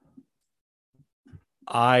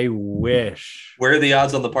 I wish. Where are the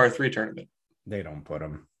odds on the par 3 tournament? They don't put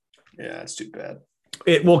them. Yeah, it's too bad.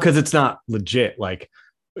 Because it's not legit. Like,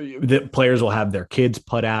 the players will have their kids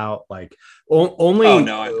put out. Like, only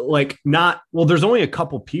there's only a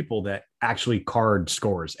couple people that actually card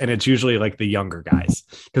scores, and it's usually like the younger guys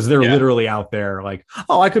because they're literally out there like,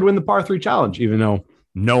 oh, I could win the par 3 challenge, even though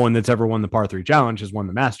no one that's ever won the par 3 challenge has won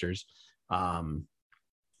the Masters.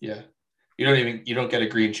 Yeah. You don't get a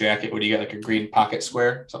green jacket. What do you get? Like a green pocket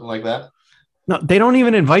square, something like that? No, they don't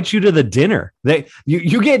even invite you to the dinner.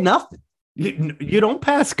 You get nothing. You don't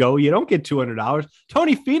pass go. You don't get $200.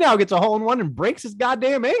 Tony Finau gets a hole in one and breaks his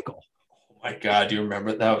goddamn ankle. Oh my God. Do you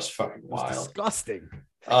remember? That was fucking wild. Disgusting.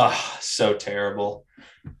 Oh, so terrible.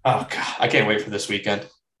 Oh God. I can't wait for this weekend.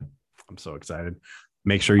 I'm so excited.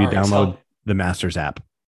 Make sure you download the Masters app.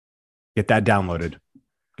 Get that downloaded.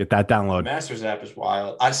 Get that download. The Masters app is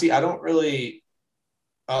wild. I don't really.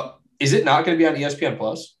 Is it not going to be on ESPN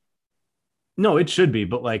Plus? No, it should be.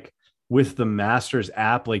 But like with the Masters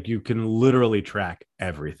app, like you can literally track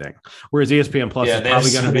everything. Whereas ESPN Plus is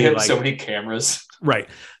probably going to be like so many cameras. Right.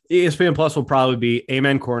 ESPN Plus will probably be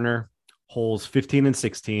Amen Corner, holes 15 and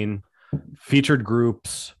 16, featured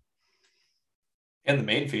groups, and the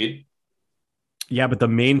main feed. Yeah, but the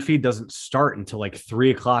main feed doesn't start until like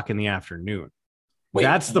 3:00 in the afternoon. Wait,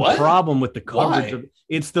 that's the problem with the coverage.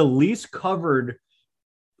 It's the least covered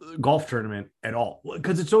golf tournament at all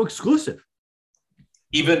because it's so exclusive.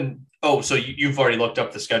 So you've already looked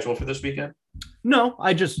up the schedule for this weekend? No,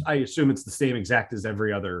 I assume it's the same exact as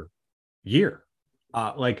every other year.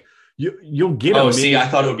 Like you'll get. Oh, see, I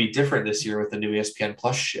thought it would be different this year with the new ESPN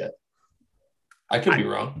Plus shit. I could be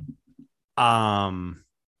wrong. I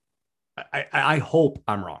hope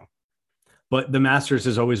I'm wrong. But the Masters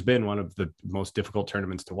has always been one of the most difficult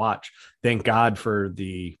tournaments to watch. Thank God for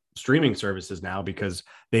the streaming services now because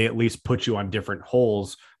they at least put you on different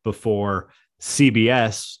holes before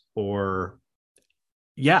CBS or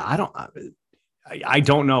I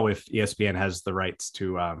don't know if ESPN has the rights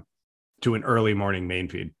to an early morning main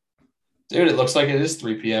feed. Dude, it looks like it is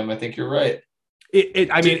 3 p.m. I think you're right. They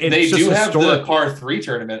do have the par 3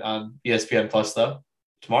 tournament on ESPN Plus though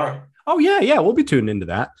tomorrow. Oh yeah, we'll be tuned into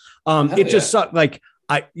that. It just sucked. Like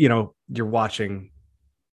you're watching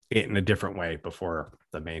it in a different way before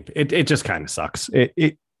the main. It just kind of sucks.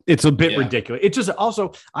 It's a bit ridiculous. It just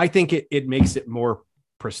also I think it makes it more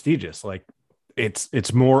prestigious. Like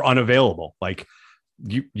it's more unavailable. Like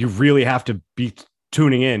you really have to be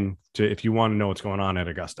tuning in to if you want to know what's going on at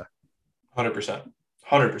Augusta. 100%,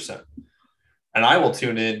 and I will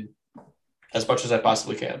tune in as much as I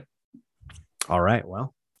possibly can. All right.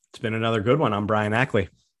 Well. It's been another good one. I'm Brian Ackley.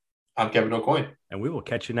 I'm Kevin O'Coin. And we will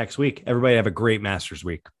catch you next week. Everybody have a great Masters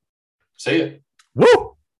week. See ya. Woo!